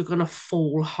blows, you're going to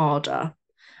fall harder.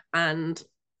 And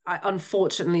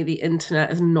unfortunately, the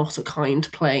internet is not a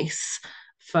kind place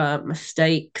for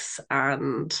mistakes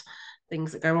and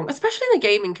things that go wrong, especially in the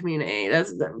gaming community.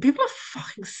 People are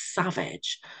fucking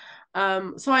savage.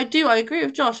 So I agree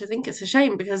with Josh. I think it's a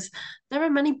shame because there are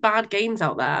many bad games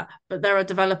out there, but there are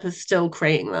developers still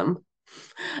creating them.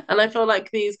 And I feel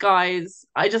like these guys,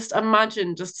 I just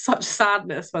imagine just such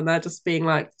sadness when they're just being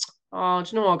like, oh, do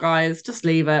you know what, guys? Just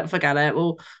leave it, forget it.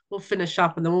 We'll finish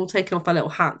up, and then we'll take off their little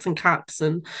hats and caps,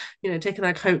 and taking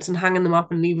their coats and hanging them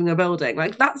up and leaving a building.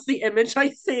 Like that's the image I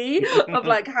see of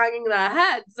like hanging their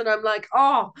heads, and I'm like,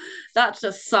 oh, that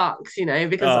just sucks,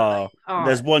 because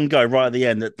there's one guy right at the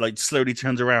end that like slowly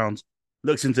turns around,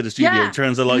 looks into the studio, yeah,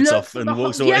 turns the lights off, and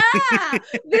walks away. Yeah,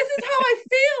 this is how I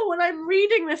feel when I'm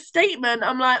reading this statement.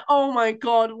 I'm like, oh my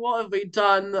god, what have we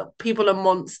done? People are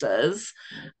monsters.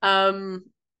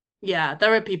 Yeah,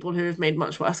 there are people who have made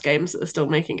much worse games that are still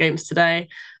making games today.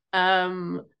 I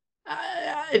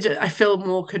feel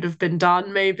more could have been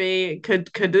done. Maybe could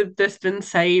have this been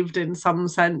saved in some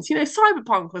sense?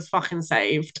 Cyberpunk was fucking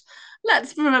saved.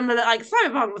 Let's remember that like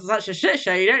Cyberpunk was such a shit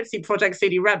show. You don't see Project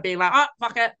CD Red being like, oh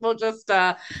fuck it, we'll just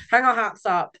hang our hats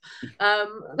up.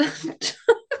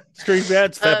 Screw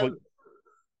that, fair point.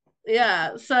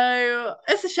 Yeah, so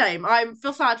it's a shame. I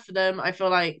feel sad for them. I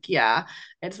feel like, yeah,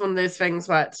 it's one of those things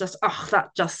where it's just, oh,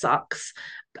 that just sucks.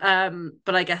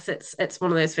 But I guess it's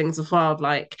one of those things as well of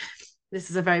like,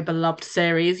 this is a very beloved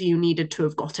series. You needed to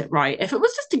have got it right. If it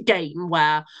was just a game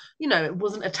where, it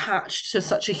wasn't attached to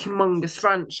such a humongous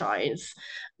franchise,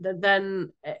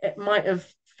 then it might have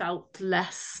felt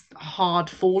less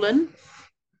hard fallen.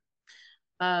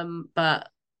 But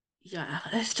yeah,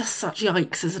 it's just such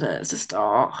yikes, isn't it? It's just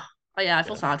yeah, I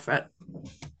feel sad for it.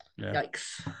 Yeah.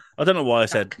 Yikes. I don't know why I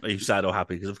said are you sad or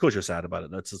happy, because of course you're sad about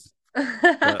it. That's just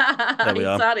there we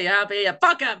are. Sad, happy.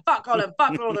 Fuck him, fuck Colin,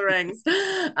 fuck Lord of the Rings. From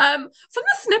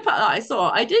the snippet that I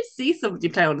saw, I did see somebody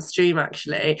play on the stream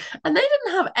actually, and they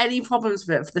didn't have any problems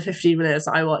with it for the 15 minutes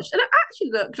I watched, and it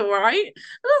actually looked all right.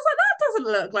 And I was like, that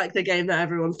doesn't look like the game that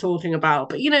everyone's talking about.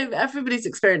 But everybody's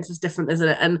experience is different, isn't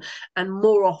it? And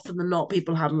more often than not,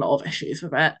 people had a lot of issues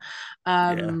with it.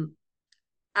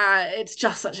 It's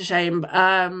just such a shame.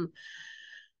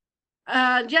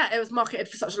 Yeah, it was marketed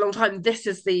for such a long time. This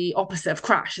is the opposite of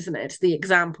Crash, isn't it? It's the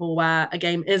example where a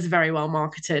game is very well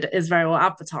marketed, is very well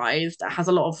advertised, it has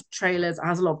a lot of trailers, it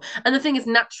has a lot of... And the thing is,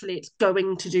 naturally, it's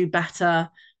going to do better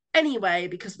anyway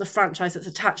because of the franchise it's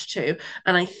attached to.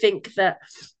 And I think that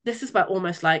this is where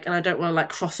almost like, and I don't want to like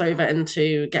cross over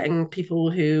into getting people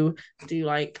who do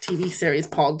like TV series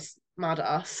pods mad at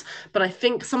us, but I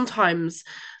think sometimes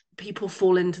people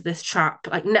fall into this trap,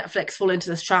 like Netflix fall into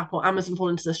this trap or Amazon fall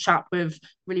into this trap with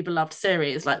really beloved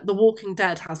series. Like The Walking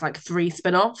Dead has like 3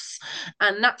 spin-offs,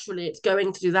 and naturally it's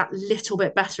going to do that little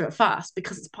bit better at first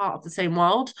because it's part of the same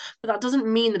world. But that doesn't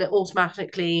mean that it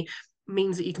automatically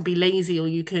means that you can be lazy or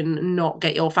you can not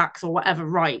get your facts or whatever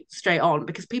right straight on,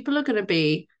 because people are going to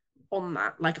be on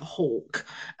that like a hawk.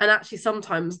 And actually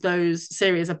sometimes those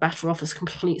series are better off as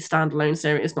complete standalone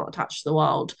series not attached to the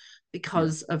world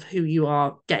because of who you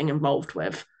are getting involved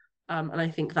with. And I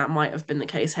think that might have been the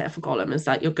case here for Gollum, is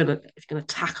that if you're gonna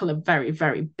tackle a very,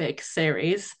 very big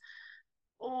series,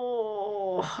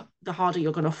 oh, the harder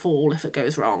you're gonna fall if it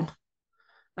goes wrong.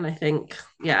 And I think,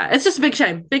 yeah, it's just a big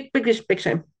shame. Big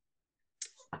shame.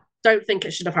 Don't think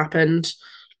it should have happened.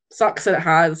 Sucks that it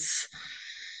has.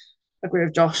 Agree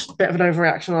with Josh. Bit of an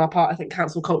overreaction on our part. I think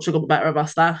cancel culture got the better of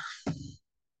us there.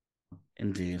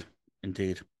 Indeed.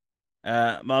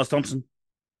 Miles Thompson,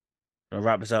 gonna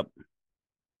wrap this up.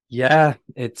 Yeah,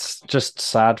 it's just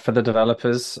sad for the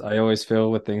developers. I always feel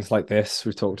with things like this,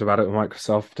 we've talked about it with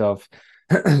Microsoft, of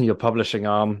your publishing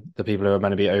arm, the people who are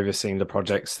meant to be overseeing the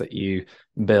projects that you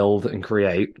build and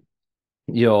create.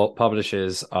 Your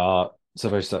publishers are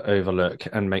supposed to overlook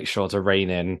and make sure to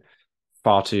rein in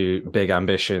far too big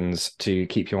ambitions to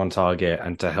keep you on target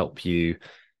and to help you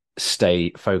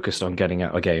stay focused on getting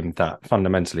out a game that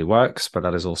fundamentally works, but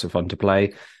that is also fun to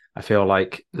play. I feel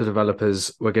like the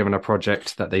developers were given a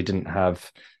project that they didn't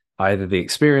have either the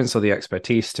experience or the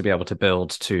expertise to be able to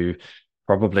build to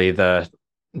probably the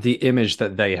image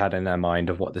that they had in their mind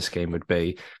of what this game would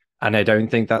be. And I don't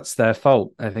think that's their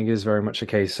fault. I think it's very much a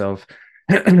case of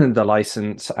the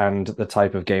license and the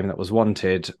type of game that was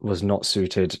wanted was not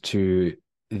suited to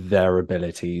their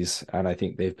abilities. And I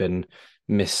think they've been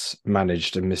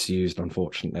mismanaged and misused,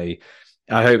 unfortunately.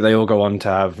 I hope they all go on to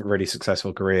have really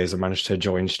successful careers and manage to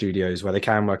join studios where they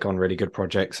can work on really good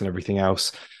projects and everything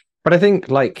else. But I think,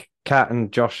 like Kat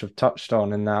and Josh have touched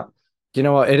on, in that, you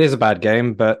know what, it is a bad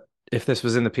game, but if this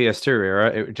was in the PS2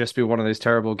 era, it would just be one of those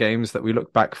terrible games that we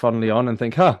look back fondly on and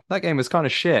think, that game was kind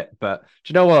of shit, but do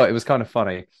you know what? It was kind of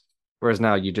funny. Whereas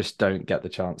now you just don't get the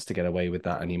chance to get away with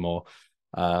that anymore.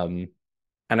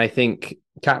 And I think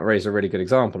Cat raised a really good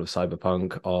example of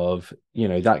Cyberpunk of,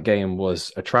 that game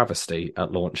was a travesty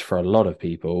at launch for a lot of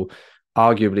people,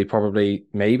 arguably probably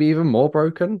maybe even more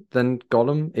broken than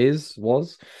Gollum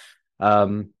was.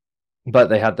 But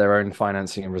they had their own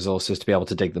financing and resources to be able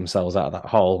to dig themselves out of that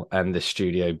hole. And this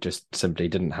studio just simply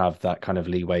didn't have that kind of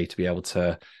leeway to be able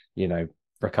to,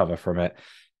 recover from it.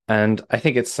 And I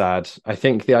think it's sad. I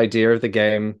think the idea of the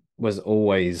game was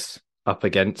always up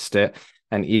against it.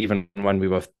 And even when we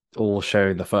were all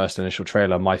showing the first initial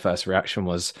trailer, my first reaction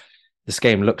was, this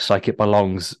game looks like it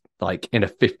belongs like in a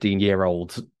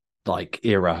 15-year-old like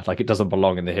era. Like, it doesn't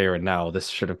belong in the here and now. This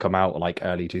should have come out like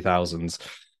early 2000s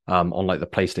on like the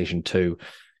PlayStation 2.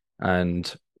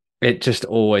 And it just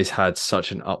always had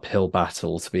such an uphill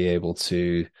battle to be able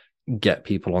to get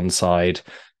people on side.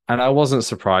 And I wasn't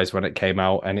surprised when it came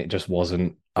out and it just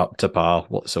wasn't up to par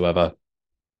whatsoever.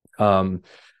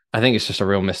 I think it's just a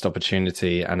real missed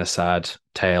opportunity and a sad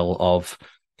tale of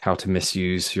how to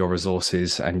misuse your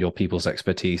resources and your people's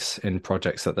expertise in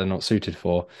projects that they're not suited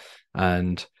for.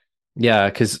 And yeah,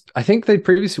 because I think they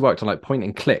previously worked on like point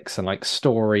and clicks and like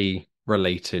story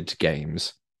related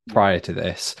games prior to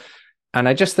this. And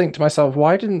I just think to myself,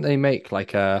 why didn't they make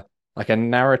like a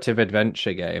narrative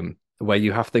adventure game where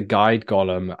you have to guide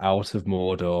Gollum out of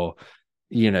Mordor?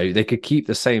 They could keep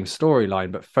the same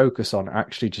storyline, but focus on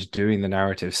actually just doing the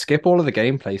narrative. Skip all of the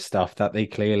gameplay stuff that they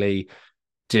clearly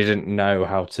didn't know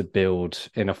how to build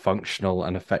in a functional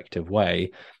and effective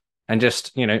way. And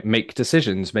just, make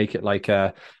decisions, make it like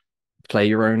a play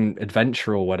your own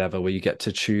adventure or whatever, where you get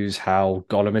to choose how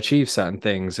Gollum achieves certain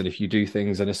things. And if you do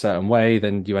things in a certain way,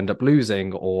 then you end up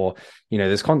losing, or,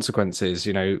 there's consequences.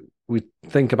 We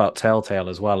think about Telltale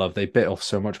as well, of they bit off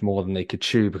so much more than they could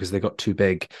chew because they got too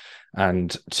big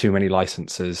and too many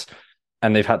licenses,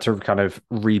 and they've had to kind of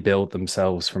rebuild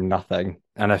themselves from nothing.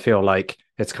 And I feel like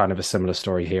it's kind of a similar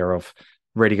story here of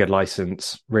really good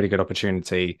license, really good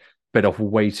opportunity, bit off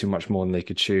way too much more than they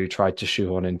could chew, tried to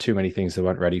shoehorn in too many things they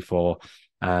weren't ready for.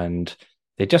 And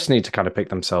they just need to kind of pick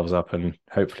themselves up, and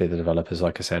hopefully the developers,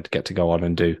 like I said, get to go on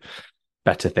and do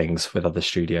better things with other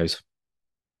studios.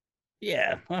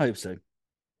 Yeah, I hope so. Do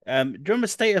you remember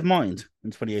State of Mind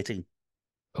in 2018?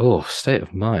 Oh, State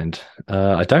of Mind.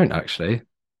 I don't actually.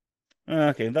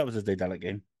 Okay, that was a Daedalic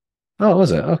game. Oh,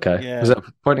 was it? Okay. Yeah. Was it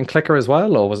a point and clicker as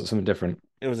well, or was it something different?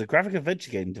 It was a graphic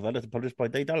adventure game developed and published by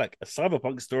Daedalic, a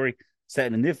cyberpunk story set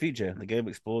in the near future. The game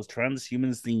explores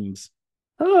transhuman themes.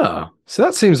 Oh, so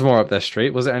that seems more up their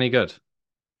street. Was it any good?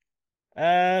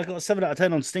 Got a 7 out of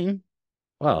 10 on Steam.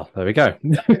 Well, there we go.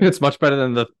 It's much better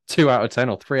than the 2 out of 10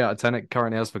 or 3 out of 10 it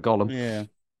currently has for Gollum. Yeah.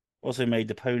 Also made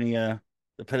Deponia,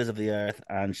 The Pillars of the Earth,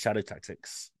 and Shadow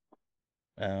Tactics.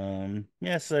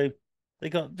 Yeah, so they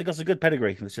got some good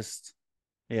pedigree. It's just,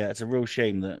 yeah, it's a real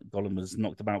shame that Gollum was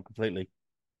knocked them out completely.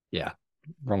 Yeah,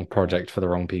 wrong project for the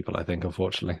wrong people, I think,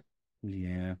 unfortunately.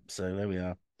 Yeah, so there we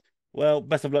are. Well,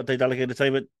 best of luck, Daedalic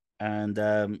Entertainment, and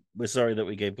we're sorry that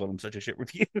we gave Gollum such a shit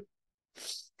review.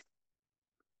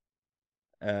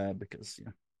 Because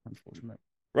yeah, unfortunate.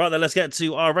 Right then, let's get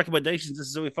to our recommendations. This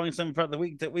is where we find something throughout the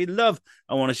week that we love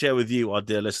and want to share with you, our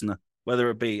dear listener.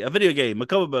 Whether it be a video game, a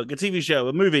comic book, a TV show,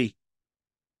 a movie,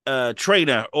 a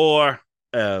trainer, or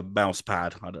a mouse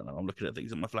pad. I don't know. I'm looking at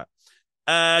things in my flat.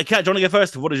 Kat, do you want to go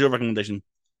first? What is your recommendation?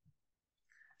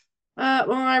 Well,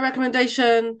 my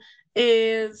recommendation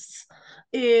is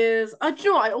I do you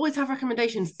know what? I always have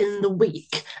recommendations in the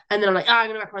week, and then I'm like, I'm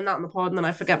going to recommend that on the pod, and then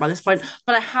I forget by this point.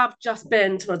 But I have just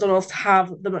been to McDonald's to have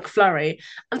the McFlurry,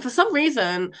 and for some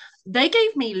reason they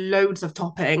gave me loads of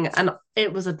topping, and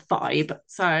it was a vibe.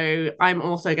 So I'm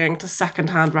also going to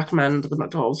secondhand recommend the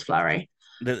McDonald's Flurry.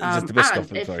 Just the Biscoff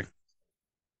And if McFlurry.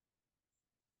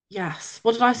 Yes,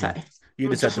 what did I Yeah. say? You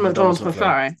just Just said a the McDonald's McDonald's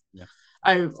McFlurry. Yeah.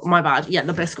 Oh, my bad. Yeah,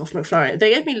 the Biscoff McFlurry.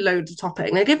 They gave me loads of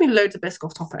topping. They gave me loads of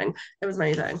Biscoff topping. It was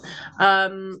amazing.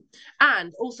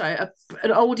 And also an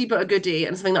oldie but a goodie,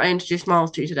 and something that I introduced Miles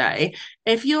to today.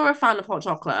 If you're a fan of hot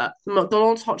chocolate,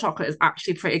 McDonald's hot chocolate is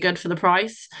actually pretty good for the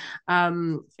price.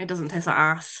 It doesn't taste like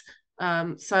ass.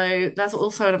 So there's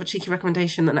also another cheeky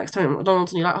recommendation that next time at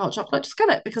McDonald's and you like hot chocolate, just get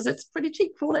it because it's pretty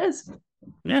cheap for what it is.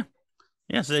 Yeah.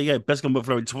 Yeah, so there you go. Biscoff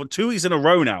McFlurry. 2 weeks in a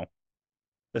row now.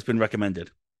 That's been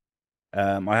recommended.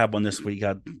 I had one this week,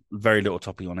 had very little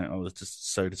topping on it. I was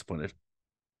just so disappointed.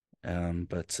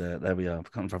 But there we are.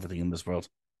 Can't for everything in this world.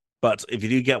 But if you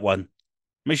do get one,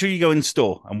 make sure you go in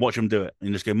store and watch them do it.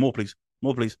 And just go, more please,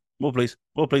 more please, more please,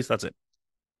 more please. That's it.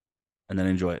 And then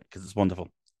enjoy it because it's wonderful.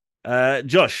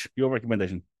 Josh, your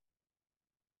recommendation.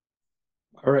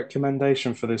 A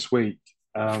recommendation for this week.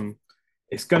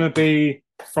 It's going to be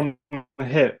from the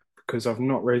hip because I've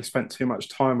not really spent too much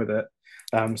time with it.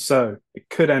 So it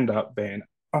could end up being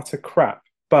utter crap,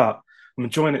 but I'm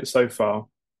enjoying it so far.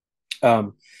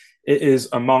 It is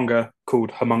a manga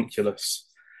called Homunculus.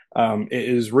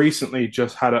 It has recently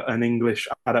just had an English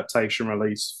adaptation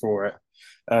release for it.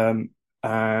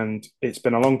 And it's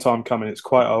been a long time coming. It's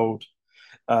quite old.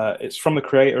 It's from the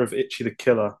creator of Ichi the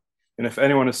Killer. And if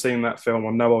anyone has seen that film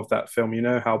or know of that film, you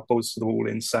know how balls to the wall,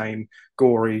 insane,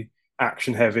 gory,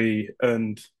 action heavy,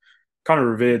 and kind of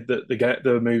revered that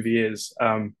the movie is.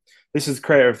 This is the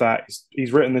creator of that.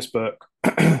 He's written this book.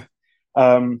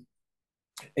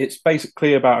 It's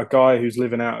basically about a guy who's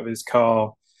living out of his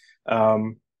car,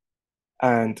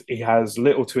 and he has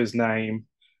little to his name,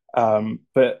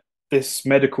 but this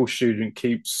medical student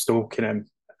keeps stalking him,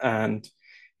 and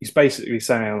he's basically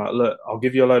saying, like, look, I'll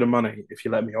give you a load of money if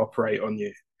you let me operate on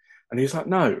you. And he's like,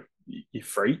 no, you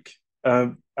freak.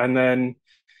 And then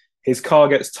his car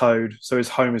gets towed, so his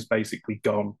home is basically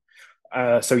gone.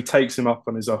 So he takes him up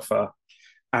on his offer,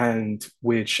 and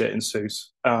weird shit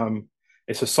ensues.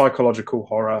 It's a psychological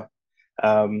horror.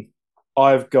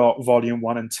 I've got volume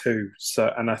 1 and 2,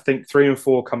 and I think 3 and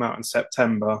 4 come out in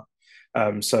September.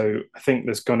 So I think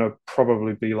there's gonna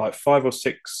probably be like 5 or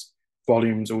 6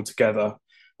 volumes altogether,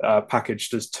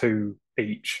 packaged as 2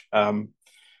 each.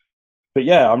 But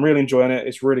yeah, I'm really enjoying it.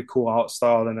 It's really cool art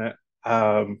style in it.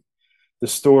 The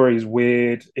story is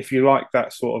weird. If you like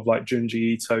that sort of like Junji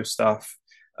Ito stuff,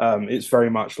 it's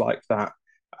very much like that.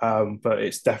 But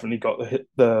it's definitely got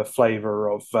the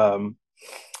flavor of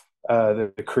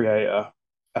the creator.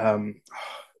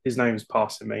 His name's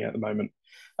passing me at the moment.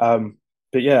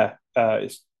 But yeah,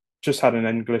 it's just had an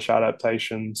English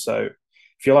adaptation. So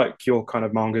if you like your kind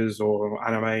of mangas or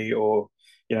anime or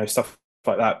stuff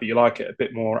like that, but you like it a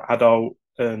bit more adult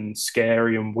and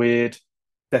scary and weird,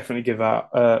 definitely give that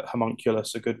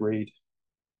Homunculus a good read.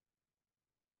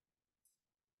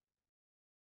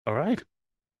 All right.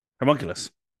 Homunculus.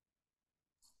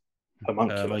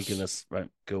 Homunculus. Right.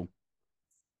 Cool.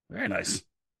 Very nice.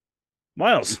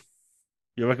 Miles,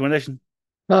 your recommendation?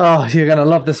 Oh, you're going to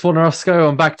love this one, Roscoe.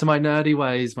 I'm back to my nerdy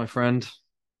ways, my friend.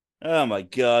 Oh, my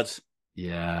God.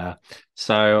 Yeah.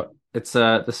 So it's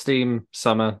the Steam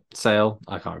summer sale.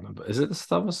 I can't remember. Is it the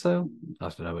summer sale? I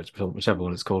don't know whichever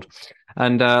one it's called.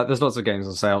 And there's lots of games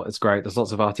on sale. It's great. There's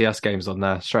lots of RTS games on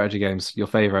there, strategy games, your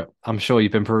favorite. I'm sure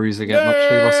you've been perusing it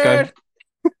muchly, Roscoe.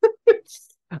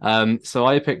 So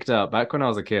I picked up, back when I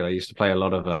was a kid, I used to play a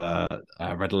lot of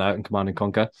Red Alert and Command and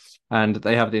Conquer, and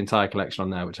they have the entire collection on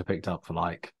there, which I picked up for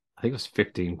like I think it was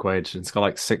 15 quid. It's got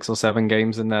like 6 or 7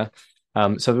 games in there.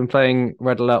 So I've been playing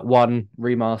Red Alert 1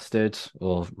 remastered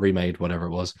or remade, whatever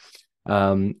it was.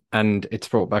 And it's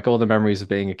brought back all the memories of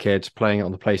being a kid, playing it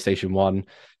on the PlayStation 1,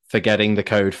 forgetting the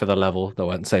code for the level. There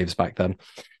weren't saves back then.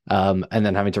 And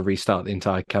then having to restart the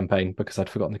entire campaign because I'd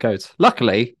forgotten the codes.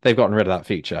 Luckily, they've gotten rid of that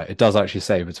feature. It does actually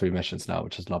save between missions now,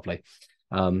 which is lovely.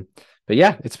 But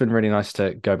yeah, it's been really nice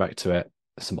to go back to it.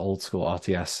 Some old school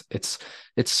RTS.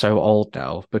 It's so old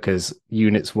now because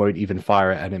units won't even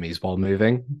fire at enemies while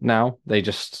moving now.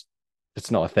 It's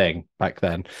not a thing back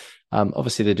then.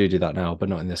 Obviously they do that now, but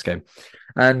not in this game.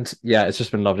 And yeah, it's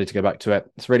just been lovely to go back to it.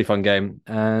 It's a really fun game.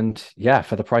 And yeah,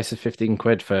 for the price of 15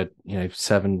 quid for,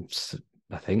 7,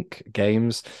 I think,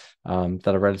 games that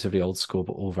are relatively old school,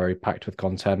 but all very packed with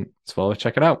content, it's well worth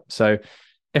checking out. So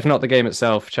if not the game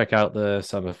itself, check out the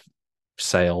summer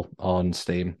sale on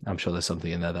Steam. I'm sure there's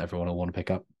something in there that everyone will want to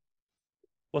pick up.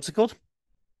 What's it called?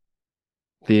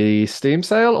 The Steam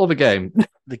sale or the game?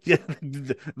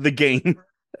 The game.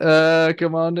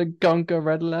 Command and Conquer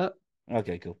Red Alert.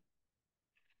 Okay, cool.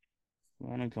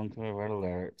 Command and Conquer Red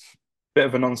Alert. Bit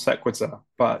of a non sequitur,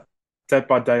 but Dead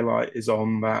by Daylight is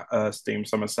on that Steam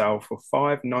summer sale for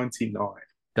 $5.99.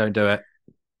 Don't do it.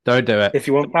 Don't do it. If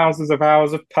you want thousands of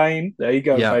hours of pain, there you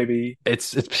go, baby.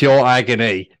 It's pure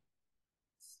agony.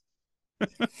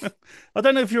 I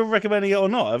don't know if you're recommending it or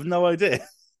not. I have no idea.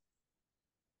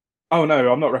 Oh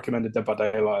no, I'm not recommending Dead by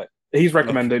Daylight. He's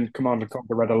recommending Command and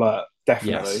Conquer Red Alert,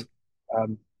 definitely. Yes.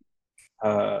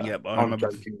 I'm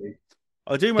joking.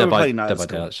 I do remember playing that. Dead by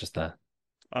Daylight's just there.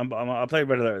 I played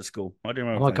Red Alert at school. I do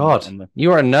remember. Oh my god, you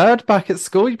were a nerd back at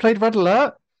school. You played Red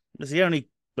Alert. It's the only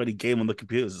bloody game on the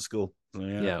computers at school. So,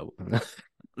 yeah.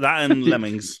 That and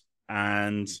Lemmings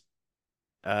and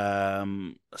a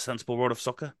Sensible World of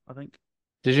Soccer, I think.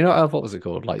 Did you not have, what was it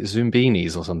called? Like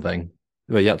Zumbinis or something?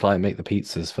 Where you had to like make the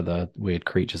pizzas for the weird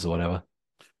creatures or whatever.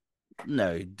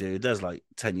 No, dude, there's like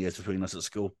 10 years between us at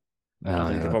school. Oh,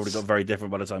 I think it probably got very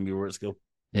different by the time you were at school.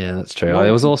 Yeah, that's true. I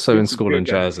was also in school in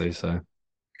Jersey, so.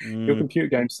 Your computer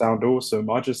games sound awesome.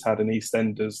 I just had an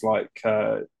EastEnders like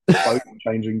clothes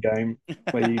changing game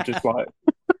where you just like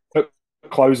put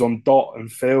clothes on Dot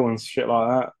and Phil and shit like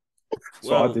that.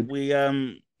 Well,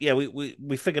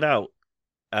 we figured out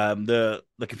the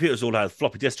computers all had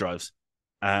floppy disk drives,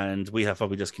 and we have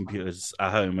floppy disk computers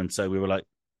at home, and so we were like,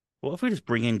 what if we just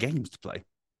bring in games to play?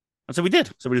 And so we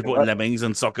did. So we just brought in Lemmings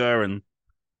and soccer, and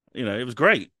it was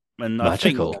great. And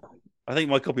magical. I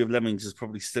think my copy of Lemmings is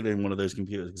probably still in one of those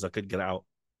computers because I couldn't get it out.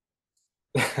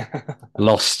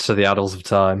 Lost to the adults of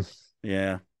time.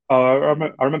 Yeah. Oh,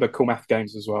 I remember Cool Math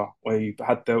Games as well, where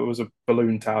there was a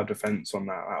balloon tower defense on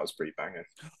that. That was pretty banging.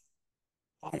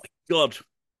 Oh my god.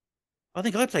 I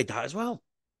think I played that as well.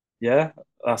 Yeah.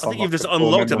 I think you've just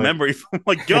unlocked a memory. Oh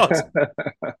my god.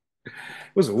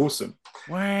 It was awesome.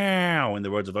 Wow. In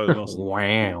the words of Owen Wilson.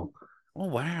 Wow. Oh,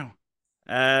 wow.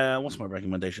 What's my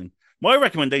recommendation? My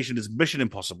recommendation is Mission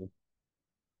Impossible.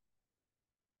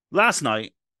 Last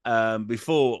night,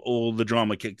 before all the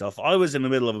drama kicked off, I was in the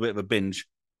middle of a bit of a binge.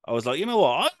 I was like, you know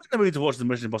what? I'm in the mood to watch the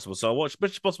Mission Impossible. So I watched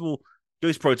Mission Impossible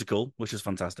Ghost Protocol, which is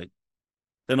fantastic.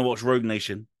 Then I watched Rogue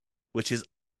Nation, which is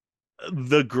one of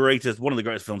the greatest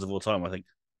films of all time, I think.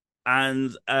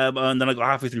 And then I got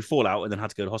halfway through Fallout and then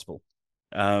had to go to hospital.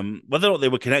 Whether or not they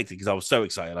were connected, because I was so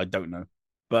excited, I don't know.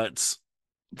 But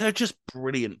they're just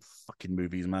brilliant fucking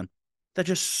movies, man. They're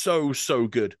just so, so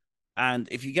good. And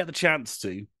if you get the chance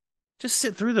to, just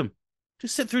sit through them.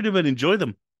 Just sit through them and enjoy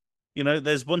them.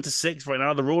 There's 1 to 6 right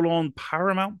now. They're all on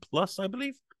Paramount Plus, I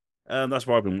believe. That's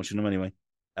where I've been watching them anyway.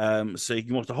 So you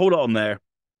can watch the whole lot on there.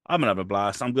 I'm going to have a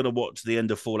blast. I'm going to watch the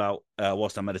end of Fallout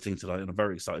whilst I'm editing tonight, and I'm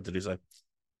very excited to do so.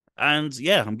 And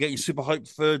yeah, I'm getting super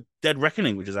hyped for Dead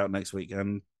Reckoning, which is out next week,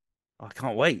 and I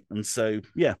can't wait. And so,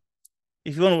 yeah,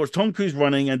 if you want to watch Tom Cruise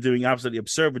running and doing absolutely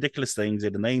absurd, ridiculous things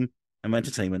in the name of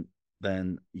entertainment,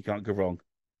 then you can't go wrong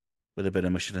with a bit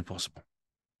of Mission Impossible.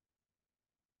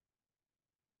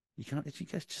 You can't.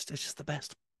 It's just the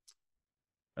best.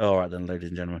 All right, then, ladies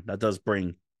and gentlemen, that does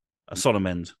bring a solemn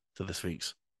end to this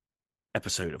week's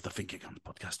episode of the Finger Guns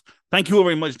podcast. Thank you all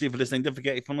very much, dear, for listening. Don't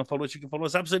forget, if you want to follow us, you can follow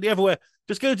us absolutely everywhere.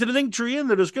 Just go to the link tree in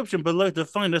the description below to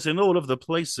find us in all of the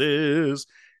places.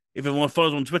 If you want to follow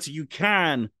us on Twitter, you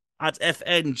can at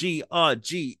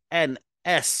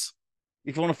FNGRGNS.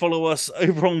 If you want to follow us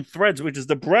over on Threads, which is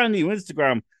the brand new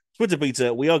Instagram Twitter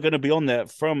beta, we are going to be on there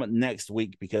from next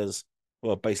week because,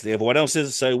 well, basically everyone else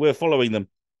is, so we're following them.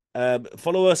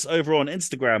 Follow us over on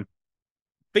Instagram,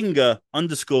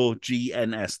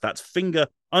 finger_GNS. That's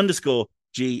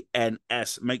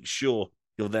finger_GNS. Make sure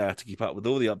you're there to keep up with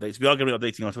all the updates. We are going to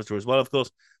be updating on Twitter as well, of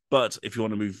course. But if you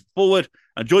want to move forward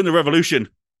and join the revolution,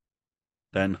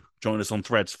 then join us on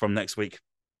Threads from next week.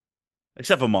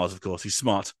 Except for Mars, of course. He's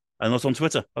smart and not on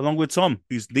Twitter, along with Tom,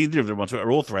 who's neither of them on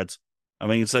Twitter or Threads. I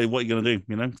mean, so what are you going to do?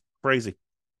 You know, crazy.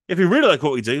 If you really like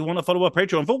what we do, you want to follow our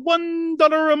Patreon for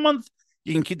 $1 a month,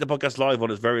 you can keep the podcast live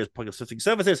on its various podcast hosting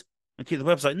services and keep the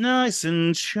website nice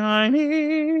and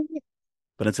shiny.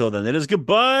 But until then, it is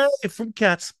goodbye from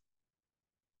Kat.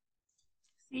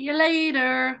 See you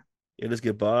later. It is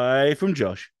goodbye from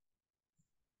Josh.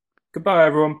 Goodbye,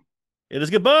 everyone. It is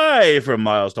goodbye from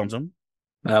Miles Thompson.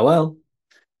 Well.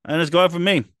 And it's goodbye from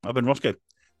me. I've been Roscoe.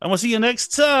 And we'll see you next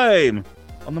time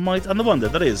on the Might and the Wonder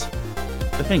that is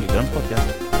the Finger Guns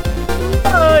Podcast.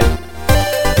 Bye!